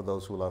for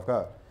those who love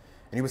God.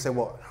 And you would say,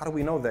 well, how do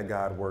we know that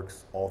God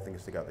works all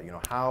things together?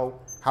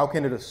 How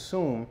can it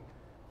assume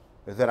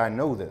that I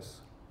know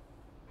this?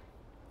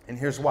 And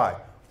here's why.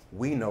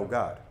 We know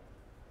God.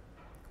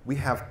 We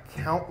have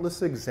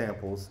countless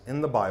examples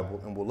in the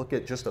Bible, and we'll look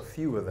at just a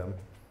few of them,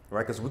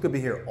 right? Because we could be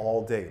here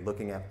all day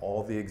looking at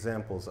all the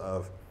examples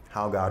of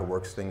how God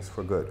works things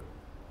for good.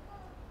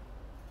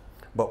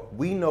 But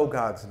we know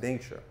God's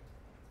nature.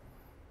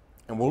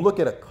 And we'll look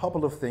at a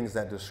couple of things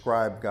that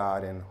describe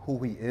God and who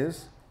he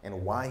is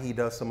and why he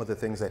does some of the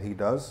things that he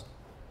does.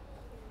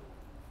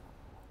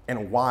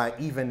 And why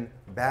even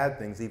bad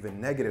things, even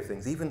negative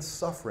things, even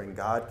suffering,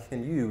 God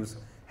can use,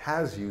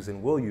 has used,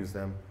 and will use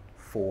them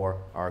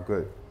for our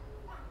good.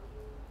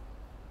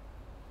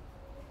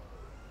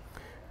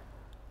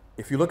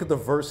 If you look at the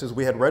verses,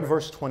 we had read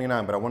verse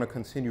 29, but I want to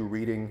continue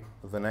reading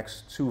the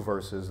next two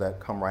verses that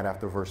come right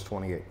after verse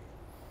 28.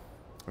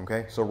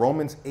 Okay, so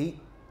Romans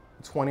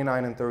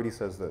 8:29 and 30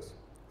 says this.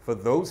 For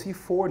those he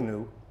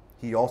foreknew,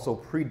 he also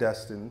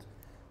predestined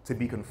to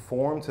be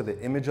conformed to the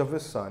image of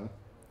his Son,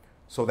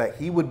 so that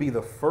he would be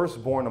the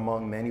firstborn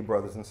among many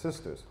brothers and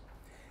sisters.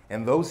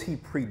 And those he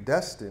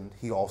predestined,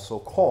 he also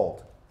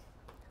called.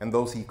 And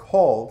those he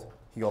called,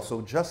 he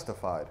also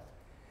justified.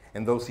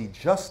 And those he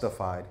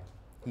justified,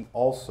 he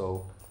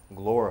also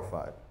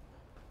glorified.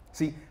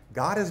 See,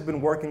 God has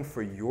been working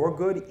for your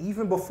good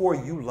even before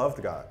you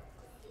loved God,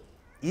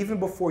 even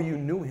before you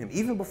knew him,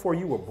 even before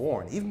you were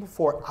born, even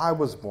before I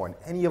was born.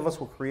 Any of us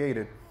were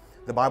created.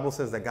 The Bible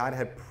says that God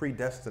had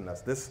predestined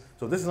us.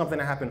 So this is something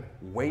that happened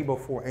way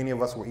before any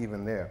of us were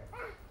even there.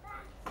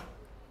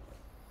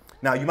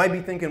 Now, you might be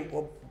thinking,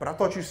 well, but I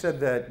thought you said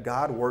that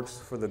God works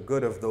for the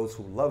good of those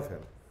who love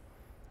him.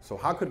 So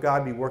how could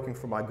God be working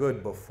for my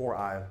good before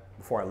I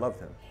loved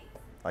him?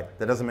 Like,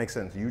 that doesn't make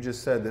sense. You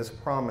just said this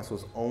promise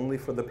was only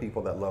for the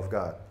people that love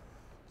God.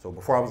 So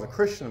before I was a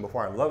Christian,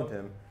 before I loved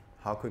him,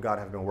 how could God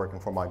have been working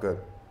for my good?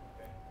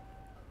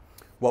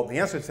 Well, the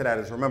answer to that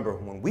is, remember,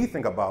 when we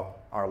think about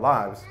our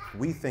lives,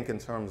 we think in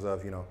terms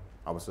of,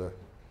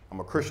 I'm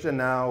a Christian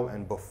now,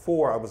 and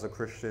before I was a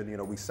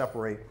Christian, we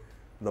separate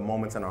the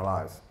moments in our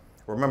lives.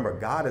 Remember,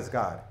 God is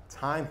God.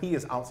 He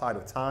is outside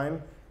of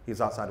time.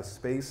 He's outside of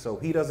space. So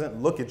he doesn't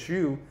look at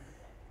you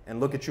and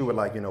look at you with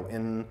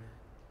in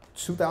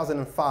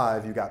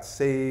 2005, you got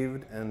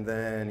saved, and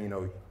then,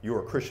 you were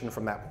a Christian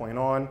from that point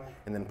on,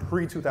 and then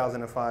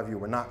pre-2005, you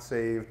were not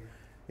saved.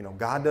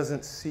 God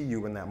doesn't see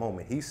you in that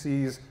moment. He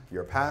sees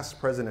your past,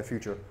 present, and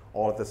future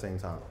all at the same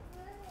time.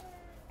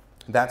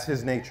 That's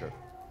his nature.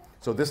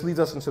 So this leads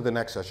us into the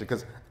next session,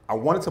 because I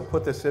wanted to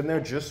put this in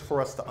there just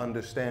for us to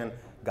understand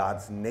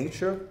God's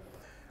nature,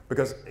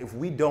 because if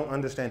we don't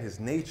understand his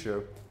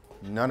nature,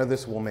 none of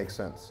this will make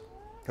sense.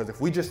 Because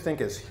if we just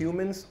think as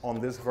humans on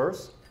this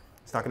verse,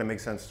 it's not going to make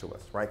sense to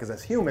us, right? Because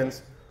as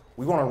humans,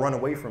 we want to run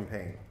away from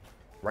pain,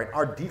 right?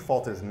 Our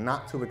default is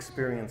not to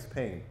experience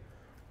pain.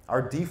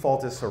 Our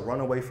default is to run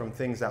away from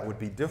things that would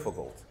be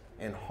difficult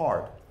and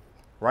hard,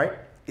 right?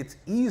 It's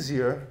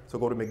easier to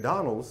go to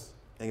McDonald's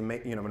and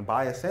and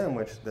buy a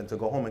sandwich than to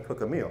go home and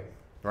cook a meal,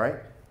 right?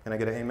 Can I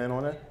get an amen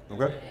on that?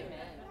 Okay.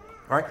 Amen.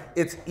 All right.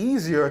 It's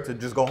easier to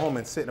just go home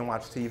and sit and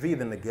watch TV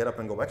than to get up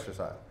and go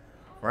exercise,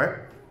 right?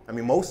 I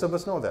mean, most of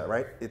us know that,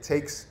 right? It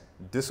takes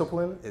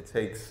discipline. It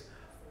takes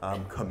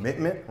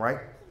commitment, right?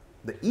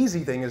 The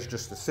easy thing is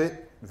just to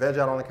sit, veg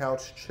out on the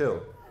couch,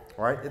 chill,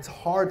 right? It's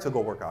hard to go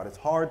work out. It's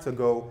hard to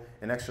go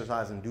and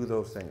exercise and do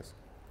those things,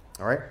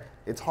 all right?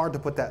 It's hard to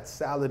put that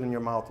salad in your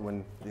mouth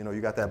when,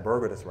 you got that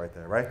burger that's right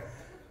there, right?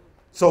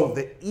 So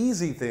the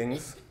easy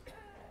things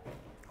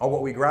are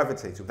what we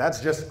gravitate to.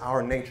 That's just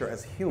our nature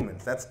as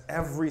humans. That's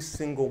every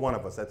single one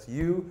of us. That's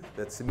you,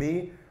 that's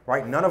me,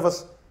 right? None of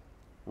us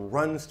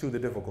runs to the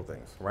difficult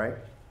things, right?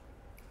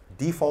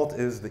 Default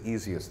is the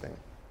easiest thing.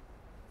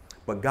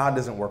 But God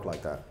doesn't work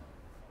like that.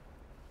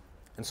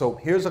 And so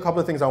here's a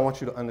couple of things I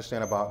want you to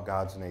understand about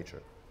God's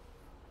nature.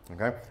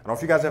 Okay? I don't know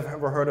if you guys have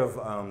ever heard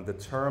of the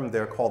term,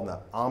 they're called the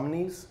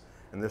omnis,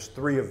 and there's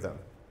 3 of them.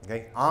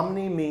 Okay?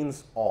 Omni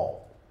means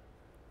all.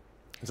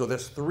 So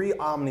there's 3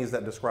 omnis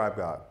that describe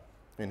God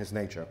in his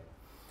nature.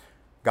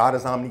 God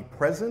is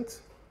omnipresent,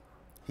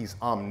 he's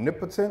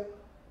omnipotent,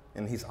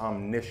 and he's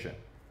omniscient.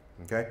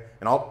 Okay?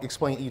 And I'll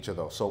explain each of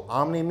those. So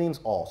omni means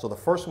all. So the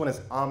first one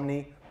is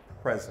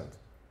omnipresent.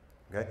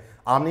 Okay?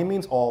 Omni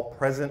means all.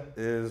 Present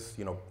is,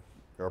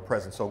 you're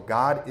present. So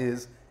God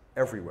is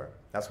everywhere.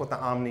 That's what the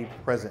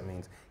omnipresent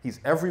means. He's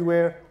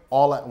everywhere,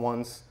 all at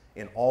once,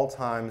 in all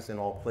times, in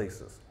all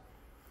places.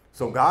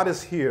 So God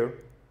is here,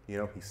 he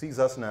sees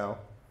us now,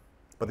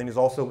 but then he's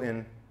also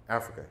in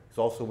Africa. He's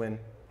also in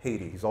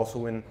Haiti. He's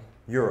also in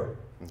Europe,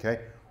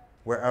 okay?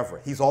 Wherever.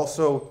 He's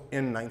also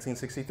in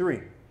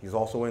 1963. He's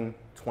also in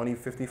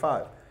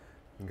 2055.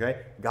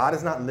 Okay? God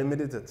is not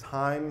limited to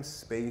time,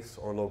 space,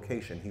 or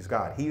location. He's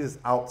God. He is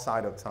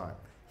outside of time.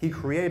 He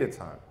created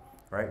time,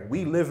 right?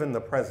 We live in the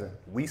present.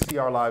 We see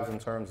our lives in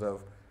terms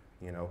of,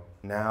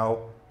 now,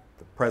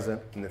 the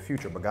present, and the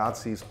future. But God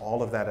sees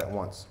all of that at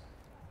once.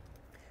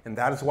 And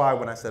that is why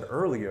when I said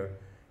earlier,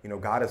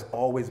 God has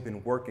always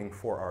been working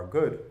for our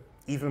good,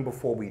 even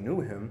before we knew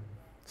him.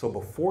 So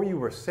before you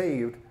were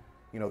saved,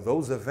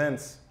 those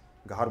events,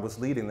 God was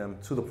leading them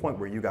to the point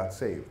where you got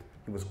saved.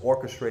 He was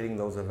orchestrating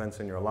those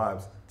events in your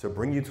lives to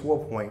bring you to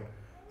a point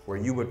where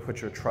you would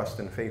put your trust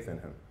and faith in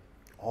him.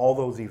 All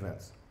those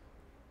events.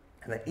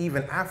 And then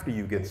even after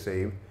you get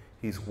saved,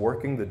 he's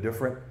working the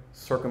different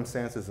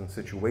circumstances and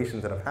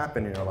situations that have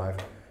happened in your life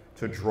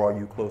to draw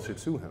you closer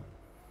to him.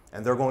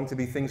 And there are going to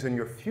be things in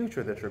your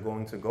future that you're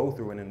going to go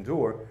through and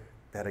endure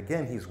that,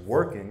 again, he's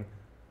working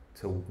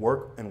to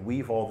work and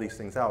weave all these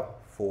things out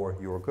for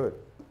your good.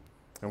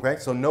 Okay?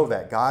 So know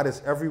that. God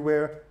is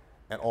everywhere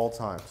at all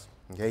times.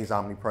 Okay, he's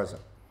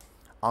omnipresent.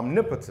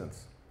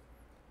 Omnipotence.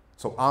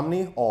 So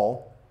omni,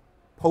 all.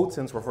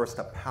 Potence refers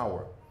to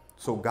power.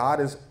 So God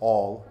is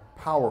all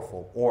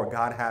powerful, or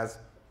God has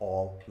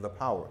all the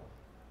power.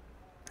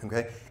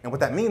 Okay? And what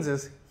that means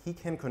is he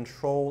can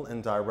control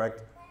and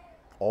direct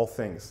all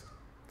things.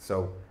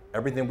 So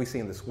Everything we see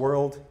in this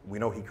world, we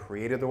know he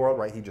created the world,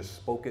 right? He just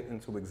spoke it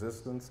into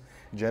existence.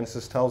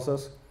 Genesis tells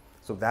us.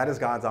 So that is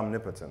God's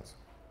omnipotence.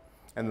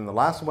 And then the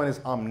last one is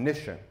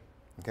omniscient.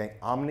 Okay,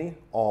 omni,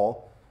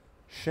 all.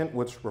 Shint,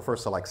 which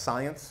refers to like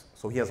science.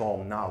 So he has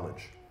all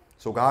knowledge.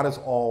 So God is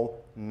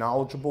all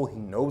knowledgeable. He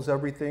knows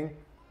everything.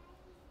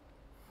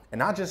 And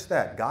not just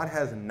that, God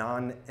has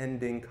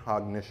non-ending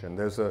cognition.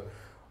 There's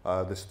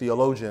this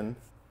theologian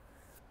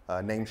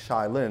named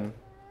Shai Linne,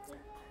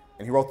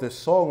 and he wrote this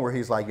song where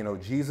he's like,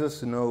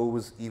 Jesus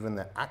knows even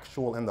the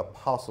actual and the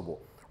possible,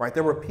 right?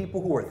 There were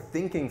people who were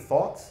thinking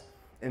thoughts,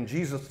 and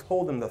Jesus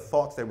told them the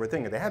thoughts they were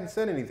thinking. They hadn't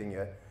said anything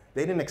yet.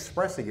 They didn't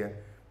express it yet,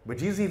 but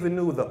Jesus even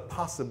knew the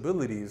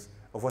possibilities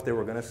of what they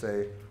were going to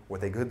say,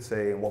 what they could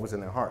say, and what was in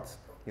their hearts.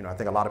 I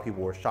think a lot of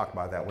people were shocked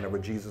by that whenever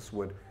Jesus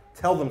would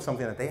tell them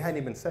something that they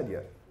hadn't even said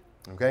yet.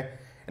 Okay?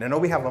 And I know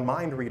we have a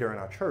mind reader in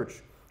our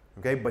church,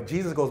 okay? But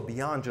Jesus goes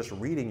beyond just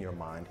reading your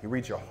mind. He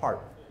reads your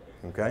heart,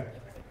 okay?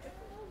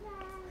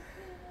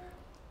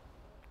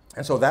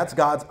 And so that's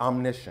God's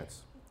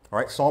omniscience, all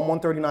right? Psalm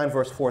 139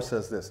 verse 4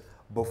 says this,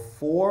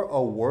 before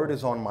a word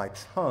is on my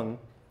tongue,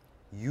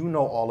 you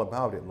know all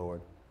about it, Lord.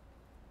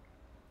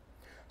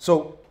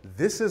 So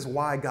this is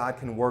why God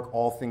can work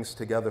all things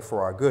together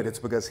for our good. It's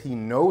because he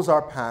knows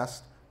our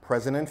past,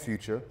 present, and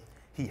future.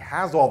 He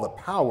has all the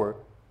power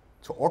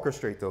to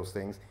orchestrate those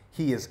things.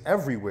 He is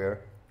everywhere,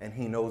 and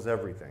he knows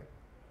everything.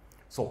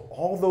 So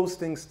all those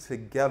things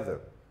together,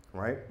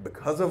 right,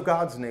 because of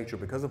God's nature,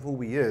 because of who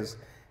he is,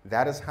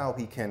 that is how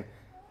he can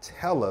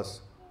tell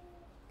us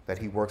that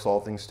he works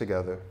all things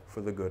together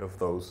for the good of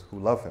those who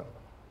love him.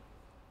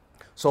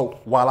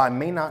 So while I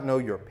may not know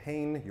your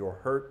pain, your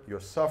hurt, your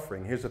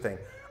suffering, here's the thing.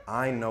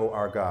 I know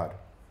our God.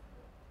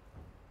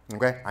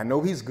 Okay? I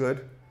know he's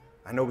good.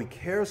 I know he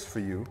cares for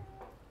you.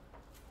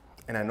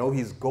 And I know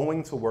he's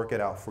going to work it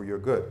out for your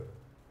good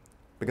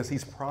because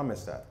he's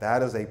promised that.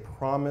 That is a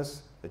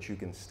promise that you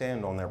can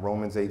stand on that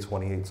Romans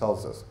 8:28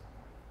 tells us.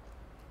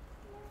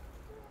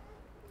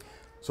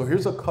 So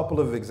here's a couple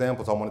of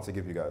examples I wanted to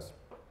give you guys.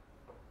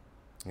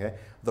 Okay?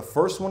 The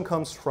first one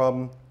comes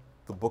from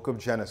the book of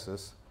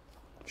Genesis,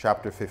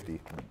 chapter 50.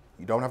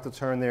 You don't have to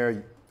turn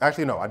there.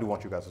 Actually, no, I do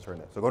want you guys to turn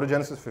there. So go to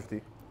Genesis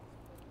 50.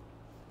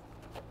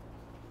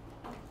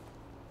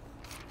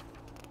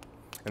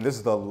 And this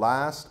is the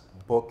last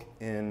book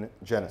in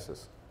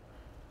Genesis.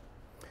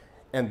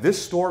 And this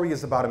story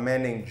is about a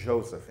man named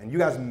Joseph. And you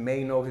guys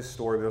may know his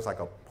story. There was like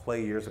a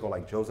play years ago,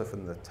 like Joseph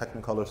in the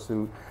Technicolor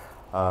suit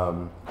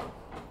or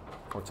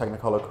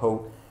Technicolor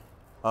coat.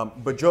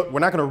 But we're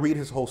not going to read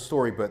his whole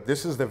story, but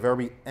this is the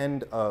very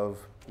end of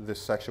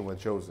this section with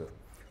Joseph.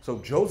 So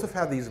Joseph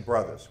had these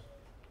brothers,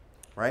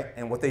 right?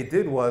 And what they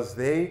did was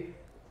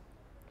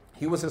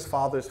he was his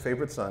father's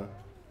favorite son,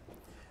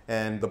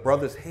 and the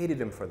brothers hated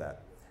him for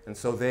that. And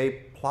so they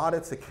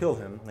plotted to kill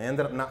him. They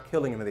ended up not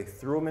killing him, and they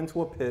threw him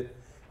into a pit,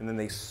 and then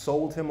they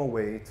sold him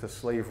away to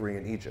slavery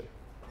in Egypt.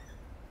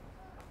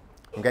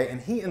 Okay,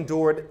 and he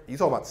endured, you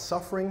talk about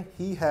suffering,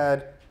 he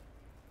had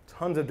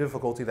tons of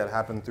difficulty that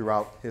happened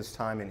throughout his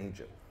time in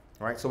Egypt.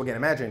 All right, so again,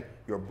 imagine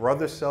your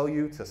brothers sell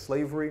you to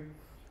slavery.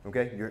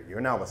 Okay,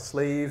 you're now a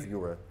slave, you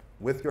were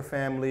with your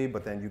family,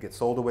 but then you get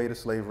sold away to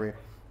slavery.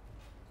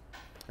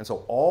 And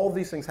so all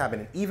these things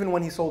happen. And even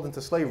when he's sold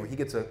into slavery, he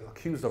gets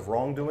accused of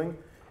wrongdoing,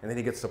 and then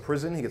he gets to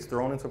prison, he gets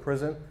thrown into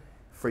prison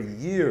for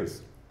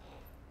years.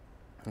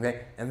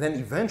 Okay, and then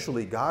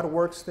eventually God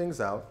works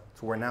things out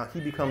to where now he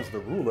becomes the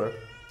ruler.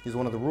 He's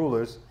one of the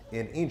rulers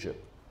in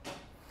Egypt.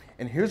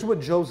 And here's what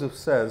Joseph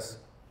says.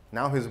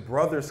 Now his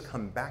brothers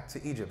come back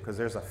to Egypt because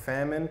there's a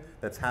famine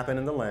that's happened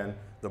in the land.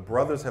 The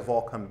brothers have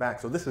all come back.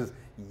 So this is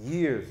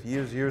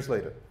years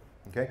later.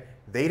 Okay?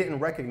 They didn't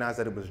recognize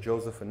that it was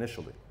Joseph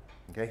initially.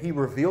 Okay? He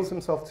reveals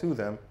himself to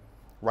them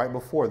right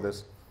before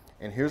this.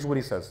 And here's what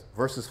he says,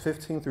 verses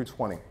 15 through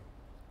 20.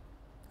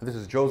 This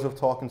is Joseph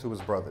talking to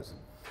his brothers.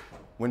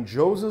 When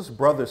Joseph's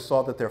brothers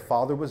saw that their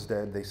father was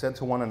dead, they said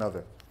to one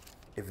another,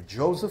 "If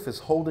Joseph is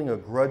holding a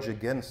grudge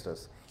against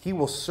us, he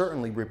will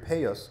certainly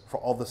repay us for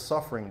all the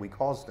suffering we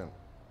caused him."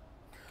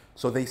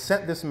 So they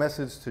sent this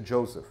message to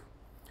Joseph.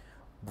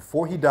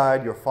 "Before he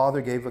died, your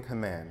father gave a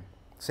command.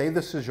 Say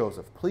this to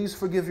Joseph, please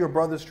forgive your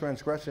brother's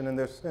transgression and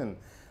their sin,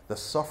 the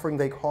suffering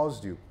they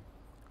caused you.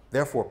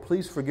 Therefore,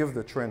 please forgive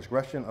the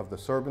transgression of the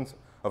servants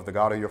of the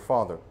God of your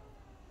father."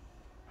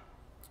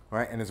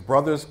 Right? And his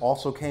brothers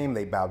also came,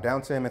 they bowed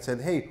down to him and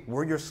said, "Hey,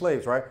 we're your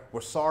slaves, right? We're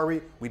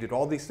sorry. We did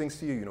all these things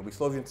to you. We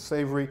sold you into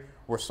slavery.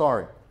 We're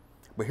sorry."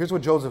 But here's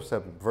what Joseph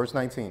said, verse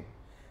 19.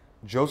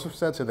 Joseph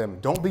said to them,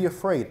 "Don't be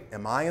afraid.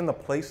 Am I in the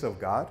place of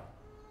God?"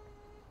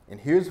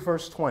 And here's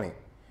verse 20.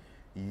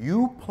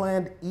 "You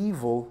planned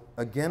evil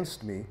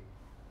against me,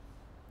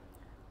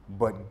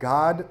 but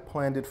God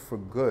planned it for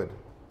good,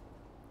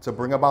 to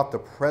bring about the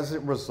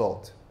present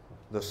result,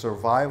 the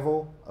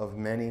survival of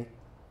many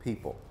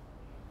people."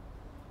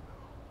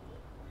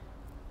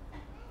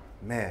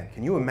 Man,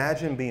 can you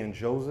imagine being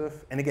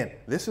Joseph? And again,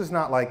 this is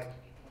not like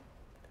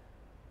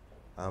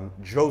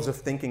Joseph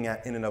thinking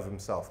in and of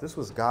himself. This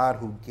was God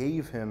who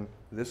gave him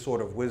this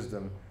sort of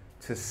wisdom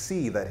to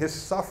see that his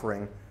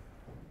suffering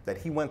that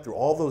he went through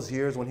all those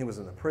years when he was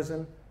in the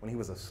prison, when he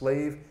was a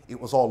slave.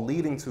 It was all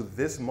leading to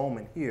this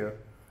moment here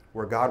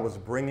where God was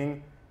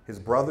bringing his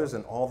brothers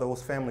and all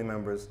those family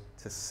members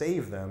to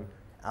save them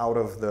out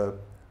of the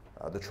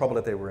trouble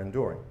that they were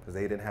enduring, because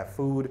they didn't have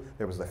food.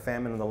 There was the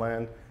famine in the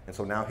land. And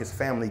so now his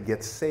family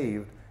gets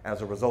saved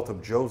as a result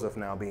of Joseph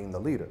now being the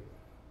leader.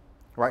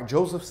 Right?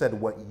 Joseph said,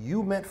 what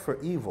you meant for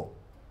evil,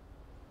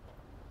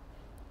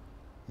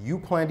 you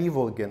planned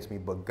evil against me,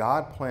 but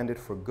God planned it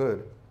for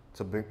good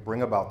to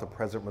bring about the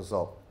present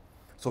result.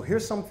 So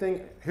here's one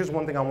thing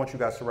I want you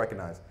guys to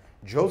recognize.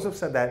 Joseph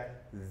said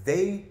that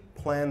they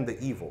planned the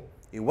evil.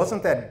 It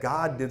wasn't that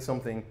God did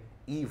something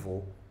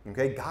evil.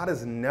 Okay? God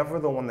is never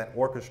the one that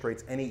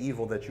orchestrates any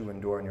evil that you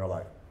endure in your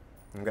life.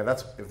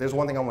 Okay? If there's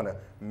one thing I want to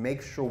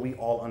make sure we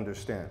all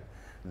understand.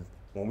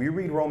 When we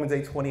read Romans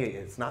 8:28,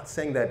 it's not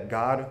saying that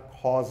God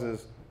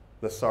causes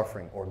the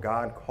suffering or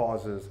God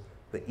causes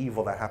the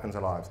evil that happens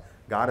in our lives.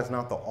 God is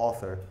not the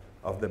author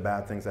of the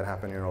bad things that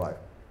happen in your life.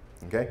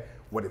 Okay?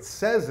 What it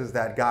says is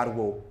that God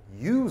will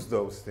use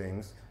those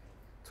things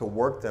to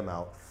work them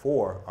out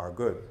for our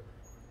good.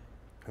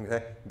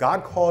 Okay?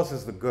 God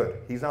causes the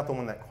good. He's not the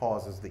one that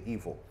causes the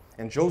evil.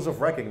 And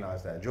Joseph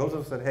recognized that.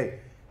 Joseph said, hey,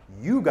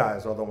 you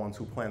guys are the ones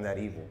who planned that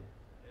evil.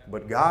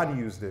 But God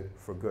used it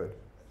for good,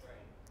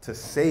 to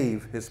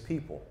save his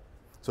people.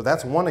 So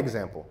that's one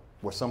example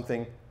where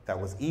something that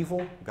was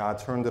evil, God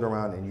turned it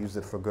around and used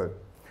it for good.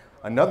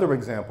 Another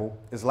example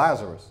is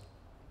Lazarus.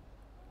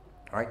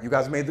 All right, you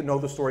guys may know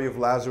the story of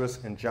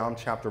Lazarus in John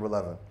chapter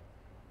 11.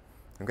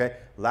 Okay,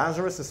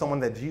 Lazarus is someone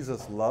that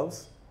Jesus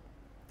loves.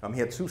 He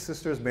had two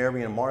sisters,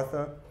 Mary and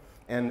Martha,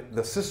 and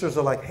the sisters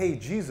are like, hey,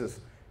 Jesus,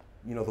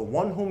 the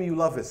one whom you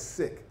love is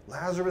sick.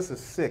 Lazarus is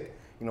sick.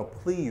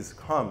 Please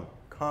come,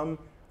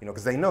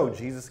 because they know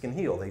Jesus can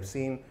heal. They've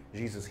seen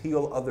Jesus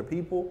heal other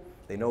people.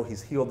 They know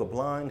he's healed the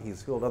blind.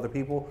 He's healed other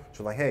people.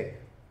 So like, hey,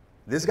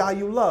 this guy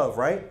you love,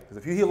 right? Because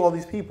if you heal all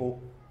these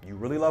people, you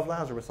really love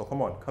Lazarus. So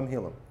come on, come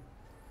heal him.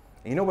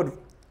 And you know what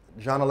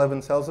John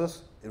 11 tells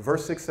us?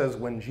 Verse 6 says,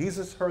 when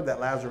Jesus heard that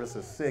Lazarus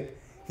is sick,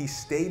 he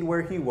stayed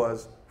where he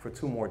was for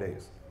 2 more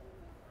days.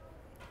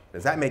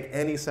 Does that make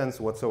any sense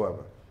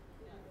whatsoever?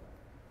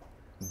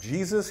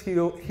 Jesus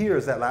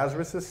hears that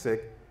Lazarus is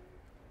sick,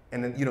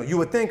 and then, you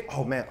would think,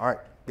 oh man, all right,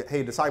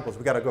 hey disciples,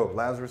 we got to go.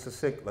 Lazarus is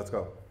sick, let's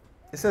go.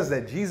 It says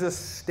that Jesus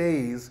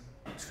stays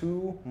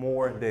 2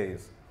 more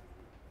days.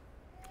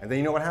 And then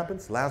you know what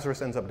happens?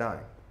 Lazarus ends up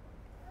dying.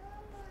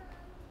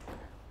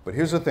 But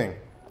here's the thing,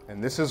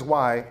 and this is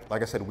why,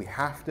 like I said, we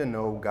have to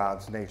know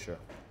God's nature.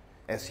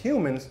 As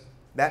humans,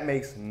 that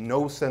makes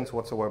no sense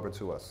whatsoever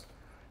to us.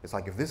 It's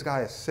like, if this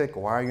guy is sick,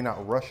 why are you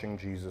not rushing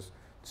Jesus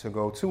to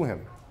go to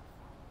him?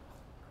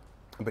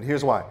 But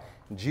here's why.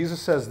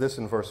 Jesus says this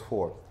in verse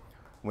 4.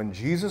 When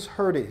Jesus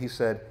heard it, he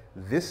said,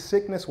 this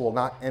sickness will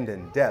not end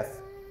in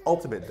death,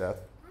 ultimate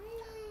death,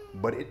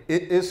 but it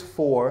is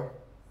for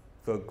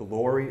the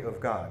glory of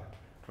God.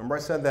 Remember I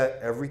said that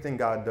everything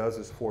God does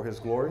is for his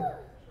glory?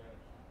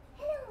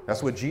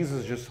 That's what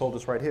Jesus just told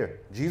us right here.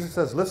 Jesus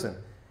says, listen,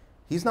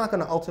 he's not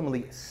going to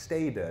ultimately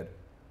stay dead.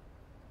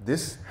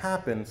 This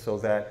happened so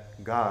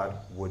that God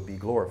would be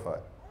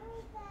glorified.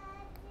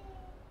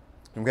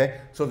 Okay,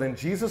 so then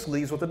Jesus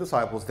leaves with the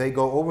disciples. They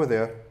go over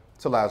there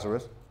to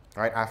Lazarus,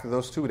 all right, after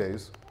those 2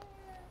 days.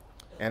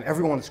 And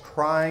everyone's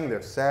crying.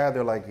 They're sad.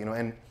 They're like,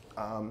 and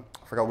I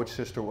forgot which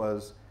sister it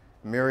was,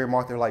 Mary or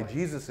Martha. They're like,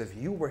 Jesus, if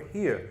you were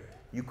here,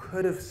 you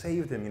could have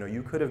saved him.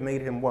 You could have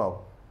made him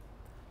well.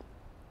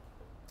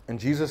 And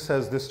Jesus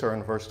says this to her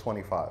in verse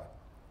 25.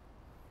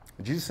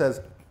 Jesus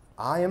says,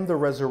 I am the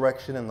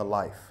resurrection and the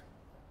life.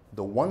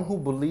 The one who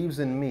believes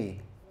in me,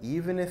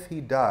 even if he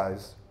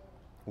dies,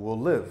 will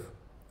live.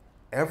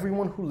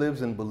 Everyone who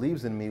lives and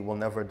believes in me will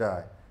never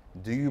die.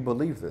 Do you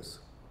believe this?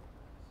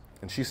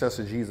 And she says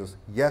to Jesus,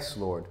 yes,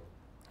 Lord.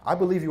 I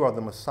believe you are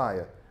the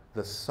Messiah,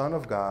 the Son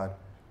of God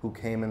who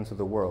came into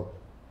the world.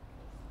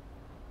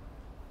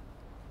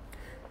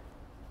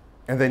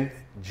 And then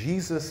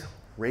Jesus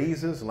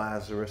raises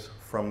Lazarus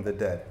from the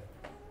dead.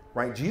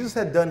 Right? Jesus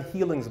had done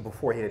healings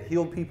before. He had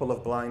healed people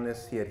of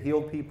blindness. He had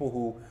healed people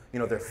who,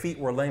 their feet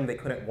were lame, they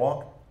couldn't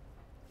walk.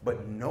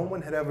 But no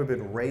one had ever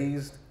been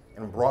raised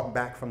and brought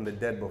back from the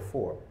dead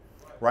before.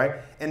 Right?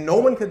 And no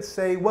one could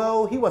say,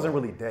 well, he wasn't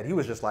really dead. He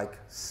was just like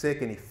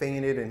sick and he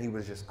fainted and he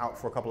was just out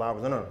for a couple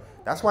hours. No.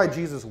 That's why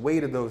Jesus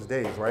waited those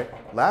days, right?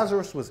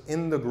 Lazarus was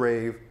in the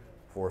grave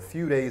for a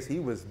few days. He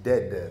was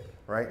dead,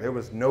 right? There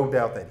was no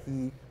doubt that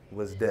he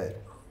was dead.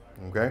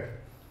 Okay?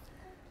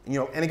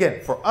 And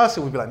again, for us,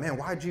 it would be like, man,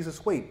 why did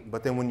Jesus wait?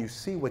 But then when you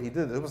see what he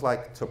did, it was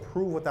like to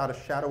prove without a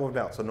shadow of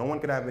doubt. So no one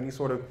could have any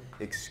sort of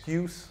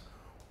excuse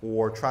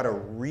or try to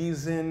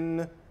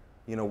reason,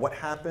 what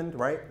happened,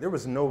 right? There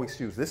was no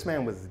excuse. This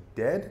man was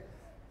dead,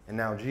 and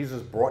now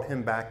Jesus brought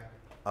him back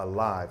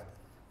alive.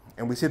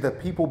 And we see that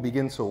people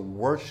begin to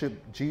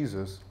worship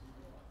Jesus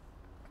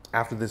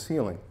after this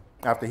healing,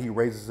 after he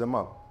raises them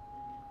up.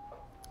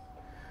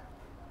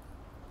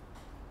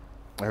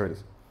 Here it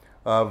is.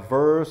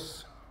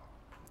 Verse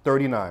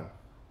 39.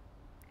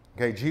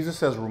 Okay, Jesus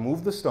says,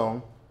 remove the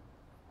stone.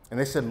 And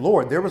they said,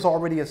 Lord, there was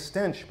already a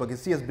stench,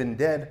 because he has been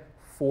dead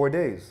 4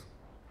 days.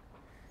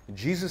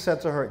 Jesus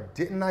said to her,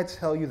 didn't I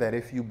tell you that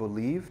if you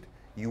believed,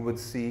 you would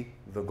see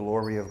the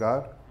glory of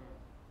God?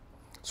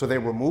 So they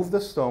removed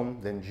the stone.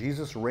 Then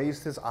Jesus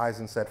raised his eyes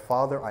and said,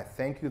 Father, I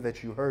thank you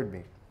that you heard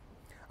me.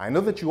 I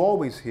know that you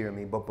always hear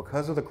me, but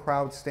because of the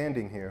crowd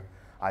standing here,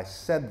 I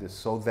said this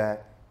so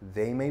that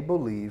they may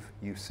believe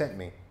you sent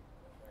me.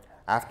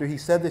 After he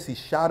said this, he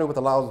shouted with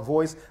a loud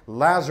voice,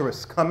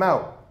 Lazarus, come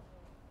out.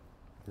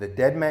 The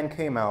dead man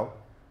came out,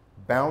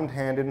 bound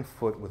hand and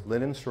foot with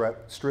linen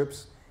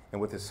strips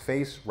and with his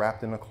face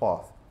wrapped in a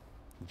cloth.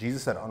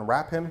 Jesus said,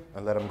 unwrap him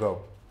and let him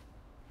go.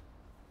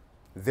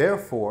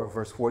 Therefore,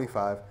 verse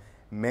 45,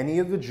 many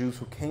of the Jews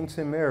who came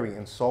to Mary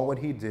and saw what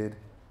he did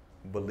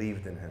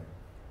believed in him.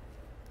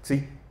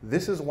 See,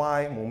 this is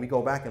why when we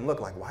go back and look,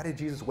 like, why did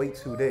Jesus wait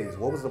 2 days?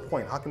 What was the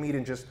point? How come he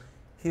didn't just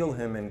heal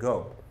him and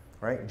go?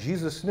 Right?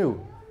 Jesus knew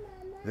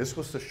this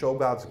was to show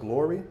God's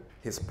glory,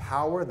 his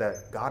power,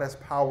 that God has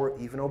power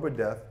even over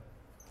death.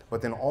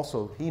 But then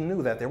also he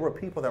knew that there were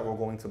people that were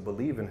going to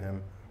believe in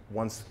him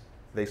once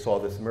they saw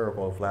this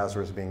miracle of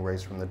Lazarus being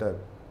raised from the dead.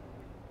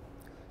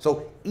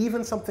 So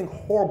even something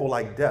horrible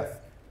like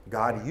death,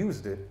 God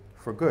used it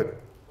for good.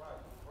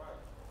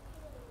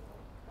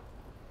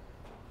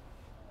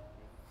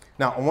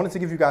 Now, I wanted to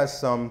give you guys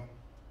some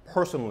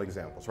personal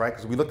examples, right?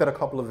 Because we looked at a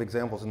couple of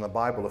examples in the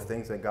Bible of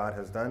things that God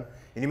has done.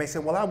 And you may say,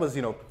 well, that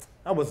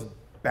was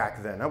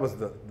back then. That was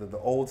the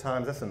old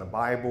times. That's in the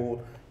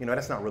Bible.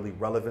 That's not really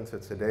relevant to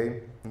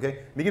today.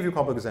 Okay? Let me give you a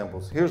couple of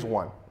examples. Here's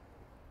one,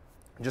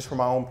 just from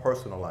my own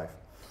personal life.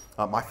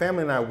 My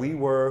family and I,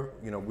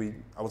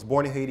 I was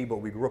born in Haiti, but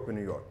we grew up in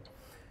New York.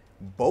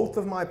 Both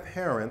of my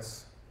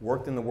parents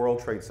worked in the World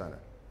Trade Center.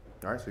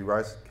 All right, so you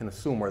guys can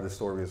assume where this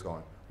story is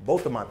going.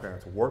 Both of my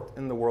parents worked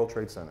in the World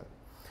Trade Center.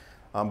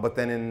 But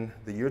then in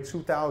the year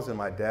 2000,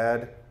 my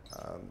dad,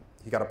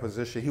 he got a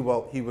position. He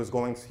was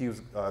going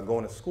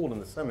to school in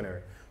the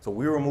seminary. So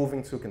we were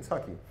moving to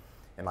Kentucky.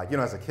 And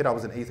as a kid, I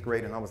was in 8th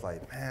grade, and I was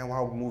like, man, why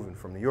are we moving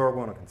from New York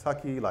going to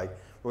Kentucky? Like,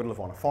 we're gonna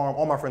live on a farm.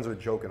 All my friends were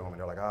joking on me.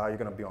 They're like, you're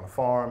gonna be on a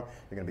farm.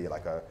 You're gonna be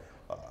like a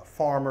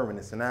farmer and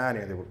this and that.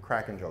 And they were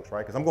cracking jokes, right?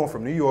 Because I'm going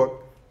from New York,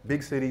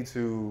 big city,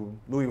 to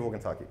Louisville,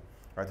 Kentucky.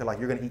 Right? They're like,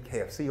 you're gonna eat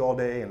KFC all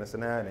day and this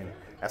and that. And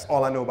that's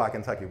all I knew about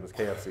Kentucky was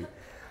KFC.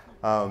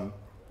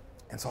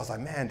 And so I was like,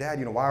 man,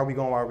 Dad, why are we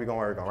going? Why are we going?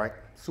 Why are we going? Right?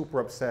 Super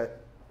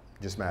upset,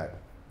 just mad.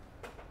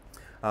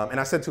 And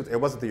I said,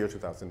 it wasn't the year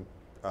 2000.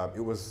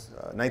 It was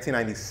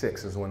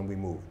 1996 is when we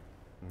moved.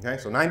 Okay,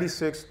 so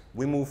 96,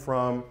 we moved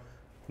from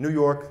New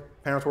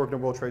York, parents worked in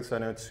the World Trade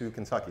Center, to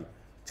Kentucky.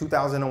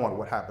 2001,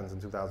 what happens in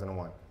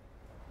 2001?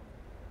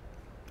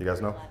 You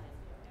guys know?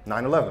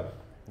 9/11.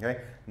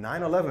 Okay,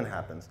 9/11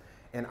 happens.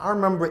 And I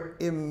remember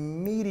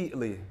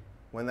immediately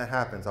when that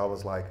happens, I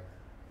was like,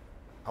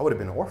 I would have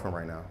been an orphan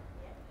right now.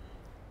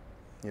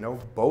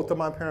 Both of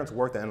my parents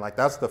worked, and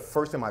that's the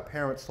first thing my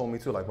parents told me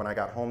too. Like when I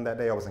got home that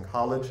day, I was in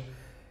college,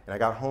 and I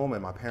got home,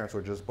 and my parents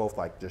were just both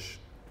just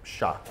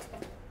shocked.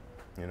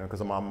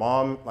 Because my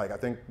mom, I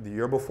think the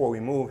year before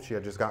we moved, she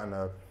had just gotten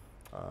a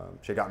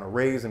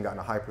raise and gotten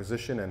a high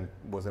position and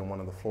was in one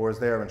of the floors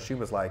there, and she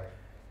was like,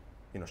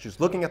 she's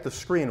looking at the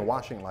screen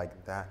watching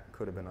that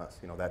could have been us,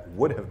 that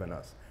would have been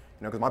us.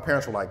 Because my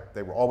parents were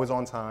they were always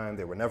on time,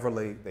 they were never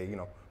late,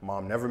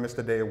 Mom never missed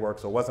a day of work,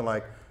 so it wasn't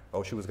like,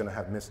 oh, she was gonna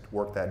have missed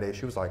work that day.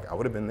 She was like, I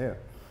would have been there.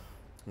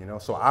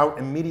 So I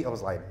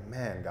was like,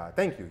 man, God,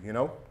 thank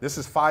you, This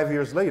is 5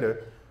 years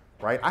later,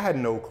 right? I had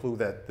no clue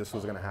that this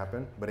was gonna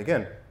happen, but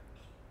again,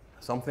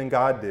 something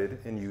God did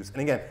and used.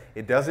 And again,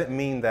 it doesn't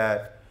mean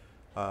that,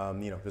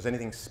 there's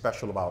anything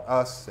special about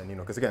us. And,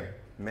 because again,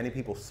 many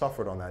people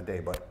suffered on that day.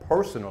 But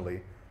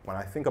personally, when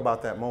I think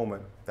about that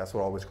moment, that's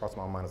what always crossed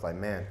my mind. It's like,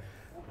 man,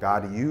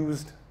 God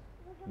used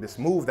this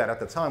move that at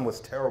the time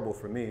was terrible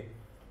for me,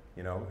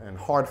 and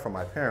hard for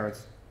my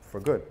parents for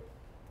good.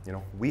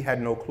 We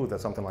had no clue that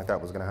something like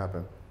that was going to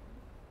happen.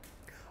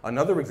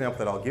 Another example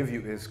that I'll give you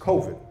is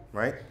COVID,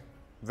 right?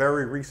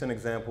 Very recent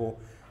example.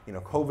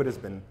 COVID has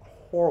been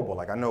horrible.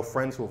 I know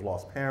friends who have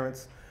lost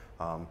parents.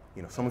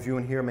 Some of you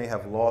in here may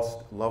have lost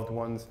loved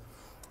ones.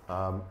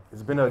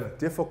 It's been a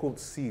difficult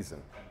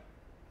season,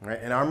 right?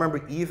 And I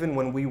remember even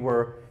when we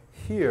were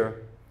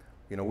here,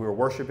 we were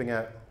worshiping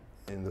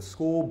in the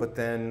school, but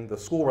then the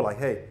school were like,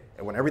 hey,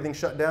 and when everything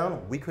shut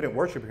down, we couldn't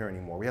worship here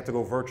anymore. We had to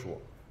go virtual,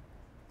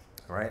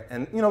 right?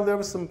 And there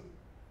was some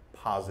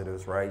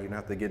positives, right? You don't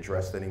have to get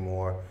dressed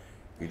anymore.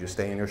 You just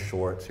stay in your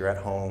shorts. You're at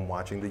home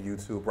watching the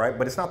YouTube, right?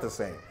 But it's not the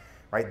same.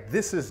 Right?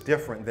 This is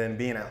different than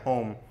being at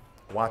home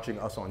watching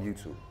us on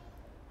YouTube,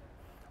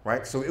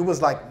 right? So it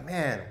was like,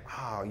 man,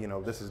 wow,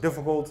 this is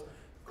difficult.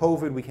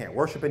 COVID, we can't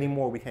worship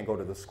anymore. We can't go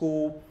to the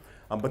school.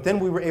 But then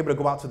we were able to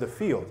go out to the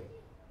field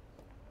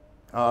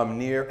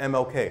near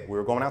MLK. We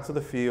were going out to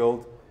the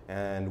field,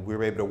 and we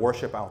were able to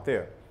worship out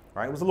there,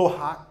 right? It was a little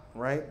hot,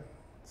 right?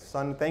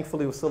 Sun,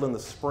 thankfully, it was still in the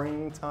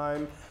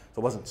springtime,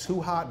 so it wasn't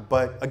too hot.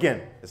 But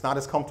again, it's not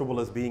as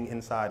comfortable as being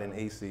inside in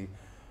AC.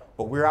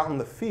 But we're out in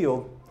the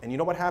field, and you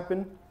know what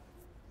happened?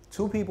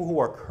 2 people who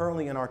are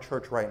currently in our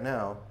church right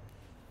now,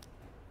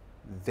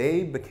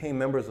 they became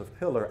members of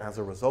Pillar as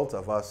a result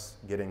of us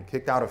getting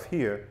kicked out of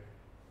here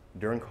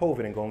during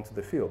COVID and going to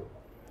the field.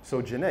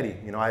 So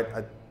Janetti, you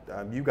know,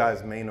 you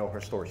guys may know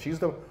her story.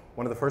 She's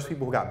one of the first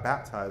people who got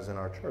baptized in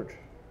our church.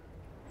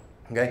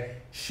 Okay,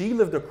 she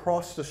lived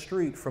across the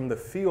street from the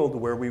field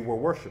where we were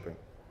worshiping.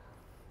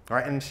 All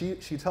right, and she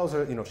tells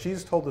her, you know,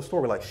 she's told the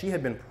story like she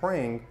had been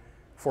praying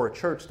for a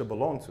church to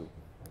belong to.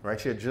 Right,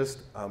 she had just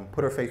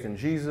put her faith in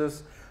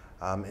Jesus,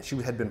 and she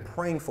had been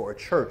praying for a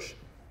church.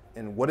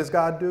 And what does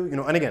God do? You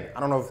know, and again, I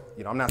don't know if,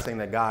 you know, I'm not saying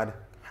that God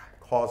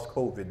caused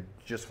COVID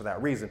just for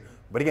that reason.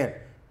 But again,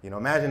 you know,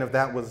 imagine if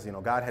that was, you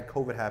know, God had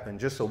COVID happen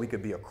just so we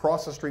could be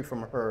across the street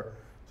from her,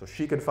 so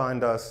she could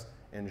find us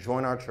and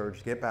join our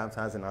church, get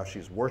baptized, and now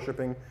she's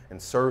worshiping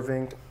and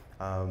serving.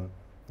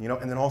 You know,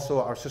 and then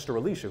also our sister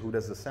Alicia, who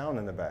does the sound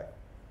in the back,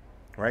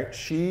 right?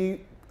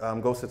 She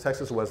goes to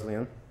Texas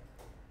Wesleyan.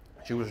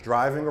 She was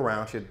driving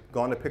around. She had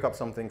gone to pick up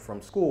something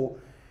from school.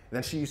 And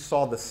then she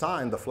saw the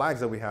sign, the flags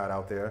that we had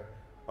out there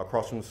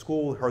across from the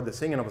school, heard the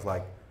singing, and was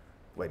like,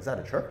 wait, is that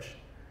a church?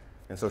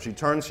 And so she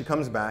turns, she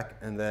comes back,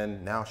 and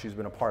then now she's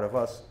been a part of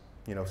us,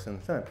 you know,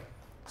 since then.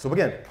 So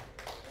again,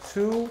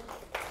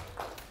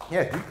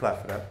 yeah, you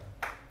clap for that.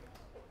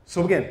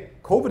 So again,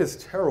 COVID is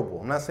terrible.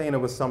 I'm not saying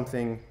it was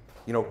something,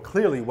 you know,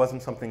 clearly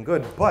wasn't something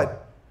good,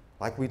 but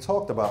like we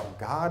talked about,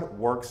 God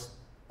works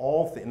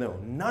all things. No,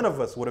 none of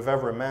us would have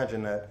ever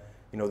imagined that,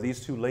 you know,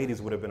 these two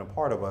ladies would have been a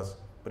part of us.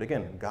 But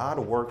again, God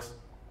works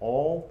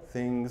all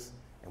things,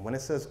 and when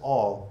it says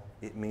all,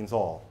 it means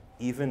all.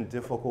 Even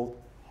difficult,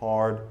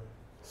 hard,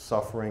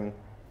 suffering,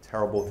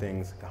 terrible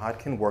things, God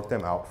can work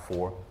them out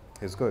for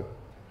his good.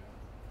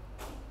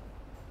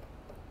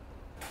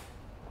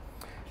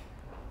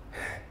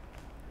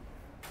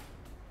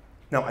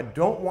 Now, I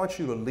don't want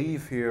you to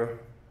leave here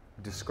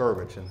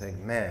discouraged and think,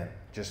 man,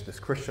 just this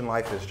Christian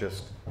life is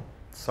just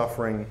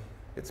suffering,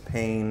 it's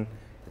pain,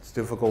 it's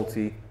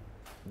difficulty.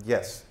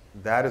 Yes,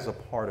 that is a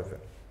part of it.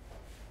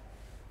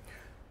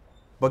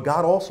 But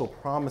God also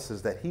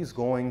promises that he's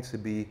going to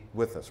be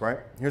with us, right?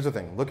 Here's the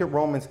thing. Look at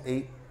Romans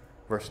 8,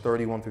 verse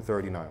 31 through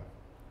 39.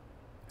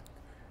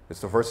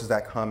 It's the verses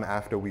that come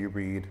after we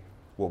read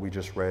what we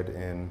just read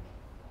in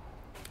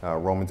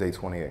Romans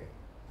 8:28.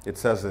 It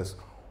says this,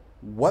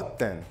 "What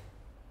then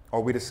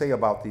are we to say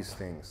about these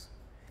things?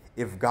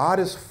 If God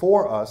is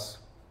for us,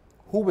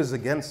 who is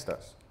against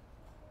us?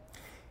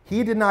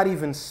 He did not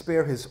even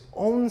spare his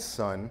own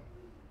son,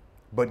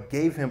 but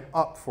gave him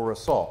up for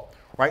us all."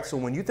 Right? So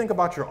when you think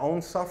about your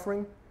own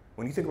suffering,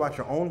 when you think about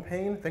your own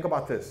pain, think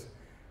about this.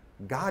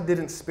 God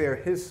didn't spare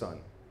his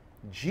son.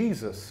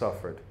 Jesus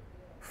suffered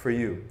for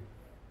you.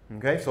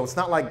 Okay? So it's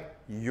not like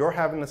you're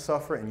having to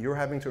suffer and you're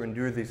having to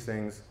endure these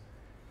things,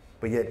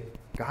 but yet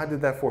God did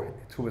that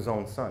to his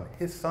own son.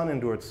 His son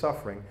endured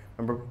suffering.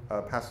 Remember,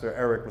 Pastor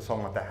Eric was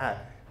talking about the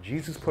hat.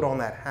 Jesus put on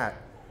that hat.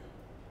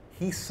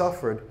 He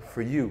suffered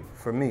for you,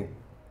 for me.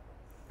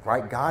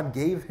 Right? God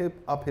gave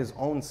up his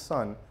own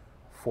son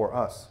for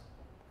us.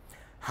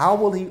 How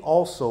will he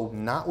also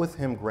not with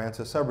him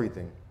grant us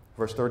everything?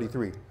 Verse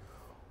 33.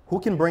 Who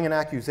can bring an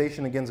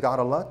accusation against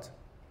God's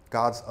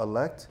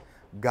elect?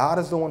 God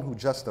is the one who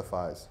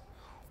justifies.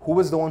 Who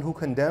is the one who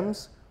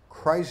condemns?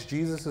 Christ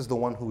Jesus is the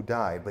one who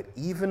died, but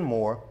even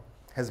more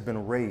has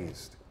been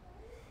raised.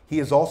 He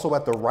is also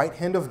at the right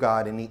hand of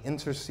God, and he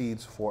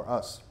intercedes for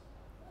us.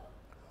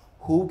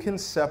 Who can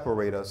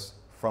separate us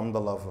from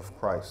the love of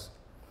Christ?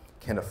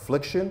 Can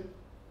affliction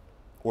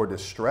or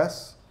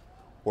distress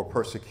or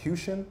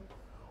persecution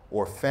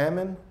or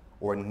famine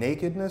or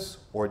nakedness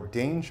or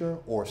danger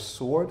or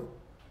sword?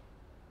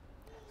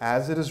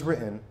 As it is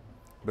written,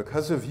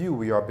 because of you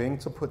we are being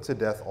put to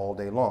death all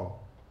day long.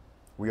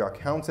 We are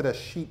counted as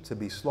sheep to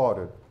be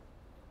slaughtered.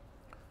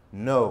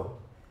 No,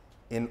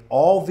 in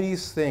all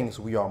these things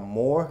we are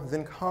more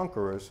than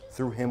conquerors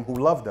through him who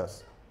loved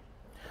us.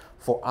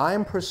 For I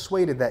am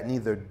persuaded that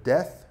neither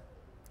death,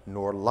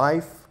 nor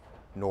life,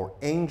 nor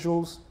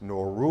angels,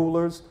 nor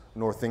rulers,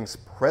 nor things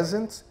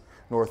present,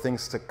 nor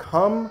things to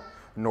come,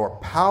 nor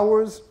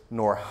powers,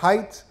 nor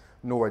height,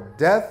 nor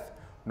depth,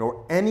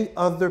 nor any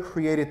other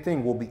created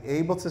thing will be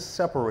able to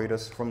separate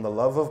us from the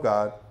love of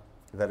God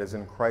that is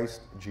in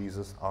Christ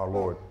Jesus our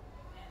Lord.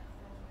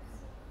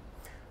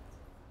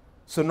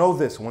 So know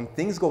this, when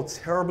things go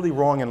terribly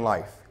wrong in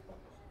life,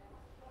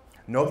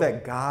 know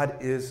that God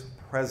is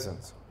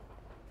present.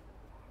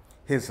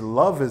 His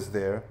love is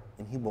there,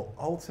 and he will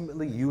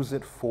ultimately use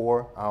it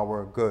for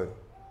our good.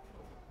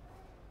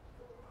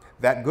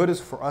 That good is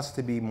for us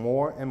to be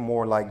more and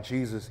more like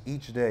Jesus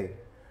each day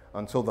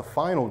until the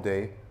final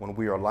day when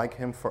we are like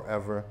him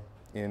forever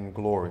in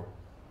glory.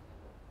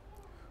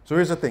 So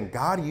here's the thing.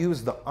 God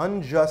used the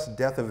unjust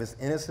death of his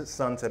innocent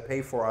son to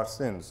pay for our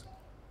sins.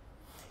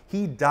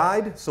 He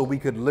died so we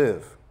could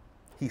live.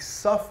 He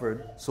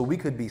suffered so we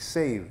could be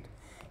saved.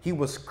 He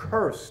was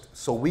cursed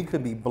so we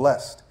could be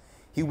blessed.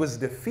 He was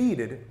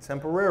defeated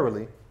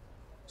temporarily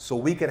so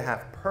we could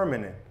have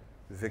permanent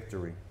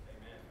victory.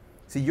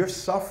 See, your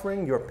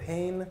suffering, your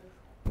pain,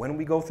 when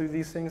we go through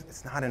these things,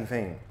 it's not in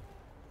vain.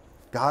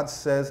 God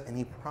says and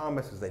he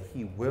promises that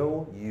he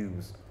will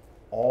use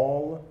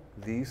all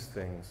these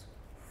things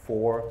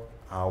for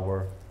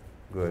our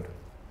good.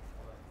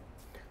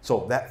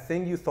 So that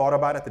thing you thought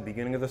about at the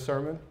beginning of the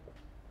sermon,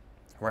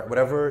 right?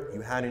 Whatever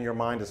you had in your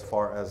mind as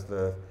far as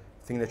the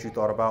thing that you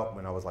thought about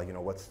when I was like,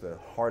 what's the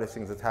hardest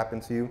things that's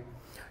happened to you?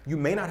 You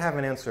may not have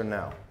an answer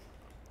now,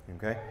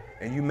 okay?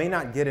 And you may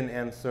not get an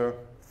answer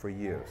for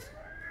years.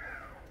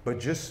 But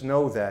just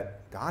know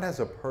that God has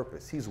a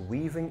purpose. He's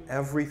weaving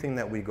everything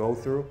that we go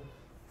through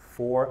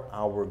for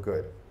our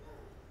good,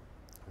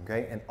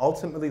 okay? And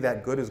ultimately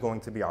that good is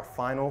going to be our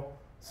final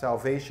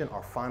salvation,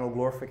 our final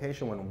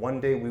glorification, when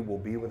one day we will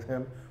be with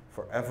him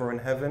forever in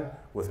heaven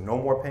with no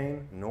more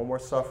pain, no more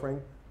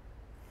suffering.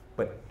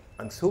 But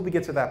until we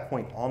get to that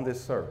point on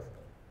this earth,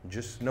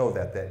 just know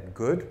that that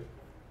good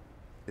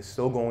is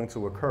still going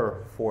to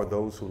occur for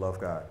those who love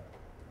God.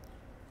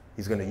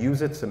 He's going to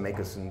use it to make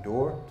us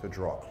endure, to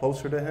draw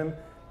closer to him,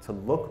 to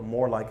look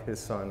more like his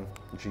son,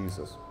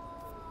 Jesus.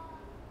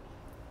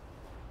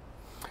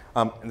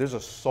 And there's a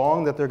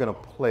song that they're going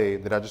to play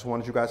that I just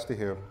wanted you guys to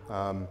hear.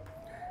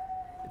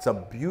 It's a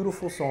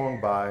beautiful song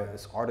by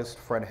this artist,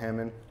 Fred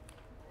Hammond,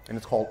 and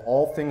it's called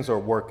All Things Are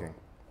Working.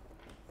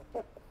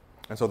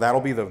 And so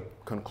that'll be the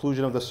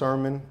conclusion of the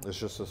sermon. It's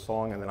just a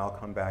song, and then I'll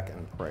come back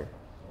and pray.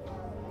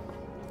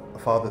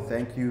 Father,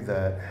 thank you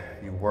that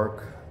you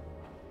work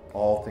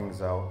all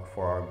things out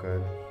for our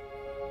good.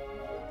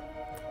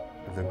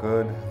 The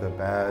good, the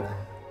bad,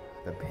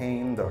 the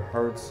pain, the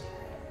hurts.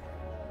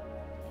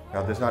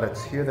 God, there's not a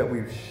tear that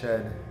we've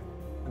shed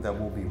that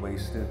will be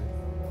wasted.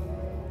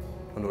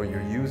 And Lord,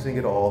 you're using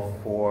it all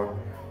for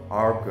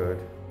our good,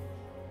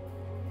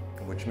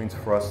 which means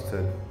for us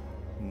to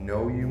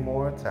know you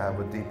more, to have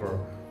a deeper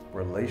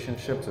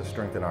relationship, to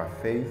strengthen our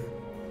faith,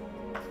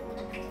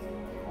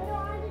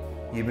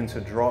 even to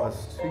draw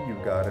us to you,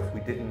 God, if we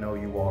didn't know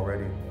you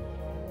already.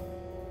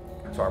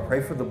 So I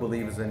pray for the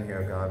believers in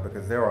here, God,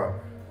 because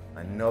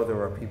I know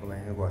there are people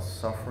in here who are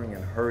suffering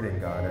and hurting,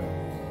 God,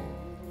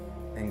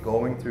 and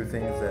going through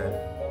things that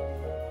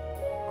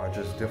are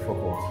just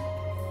difficult.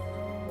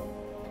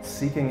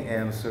 Seeking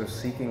answers,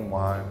 seeking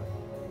why.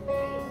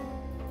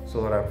 So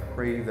Lord, I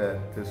pray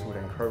that this would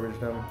encourage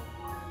them,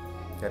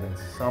 that in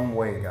some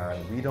way, God,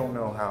 we don't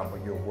know how,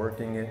 but you're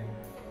working it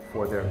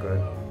for their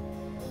good.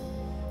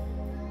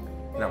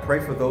 And I pray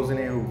for those in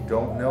here who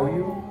don't know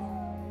you,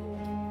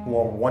 who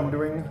are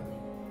wondering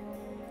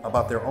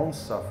about their own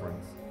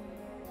sufferings,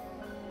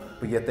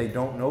 but yet they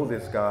don't know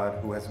this God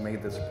who has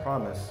made this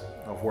promise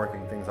of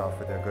working things out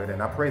for their good.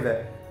 And I pray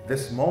that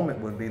this moment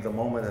would be the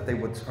moment that they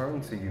would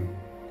turn to you,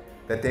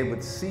 that they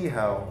would see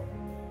how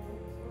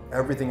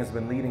everything has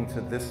been leading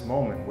to this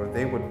moment where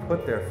they would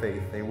put their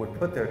faith, they would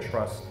put their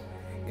trust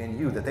in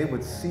you, that they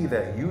would see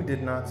that you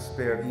did not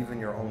spare even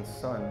your own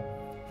son.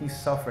 He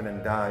suffered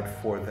and died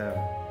for them.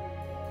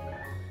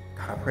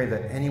 God, I pray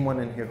that anyone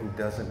in here who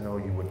doesn't know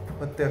you would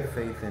put their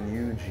faith in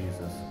you,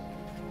 Jesus,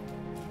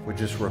 would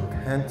just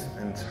repent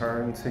and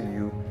turn to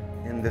you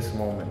in this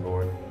moment,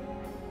 Lord.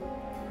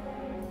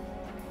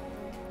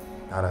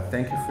 God, I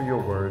thank you for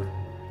your word,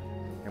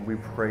 and we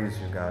praise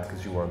you, God,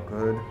 because you are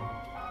good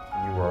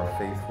and you are a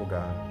faithful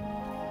God.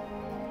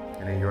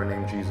 And in your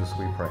name, Jesus,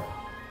 we pray.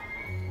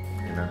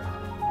 Amen.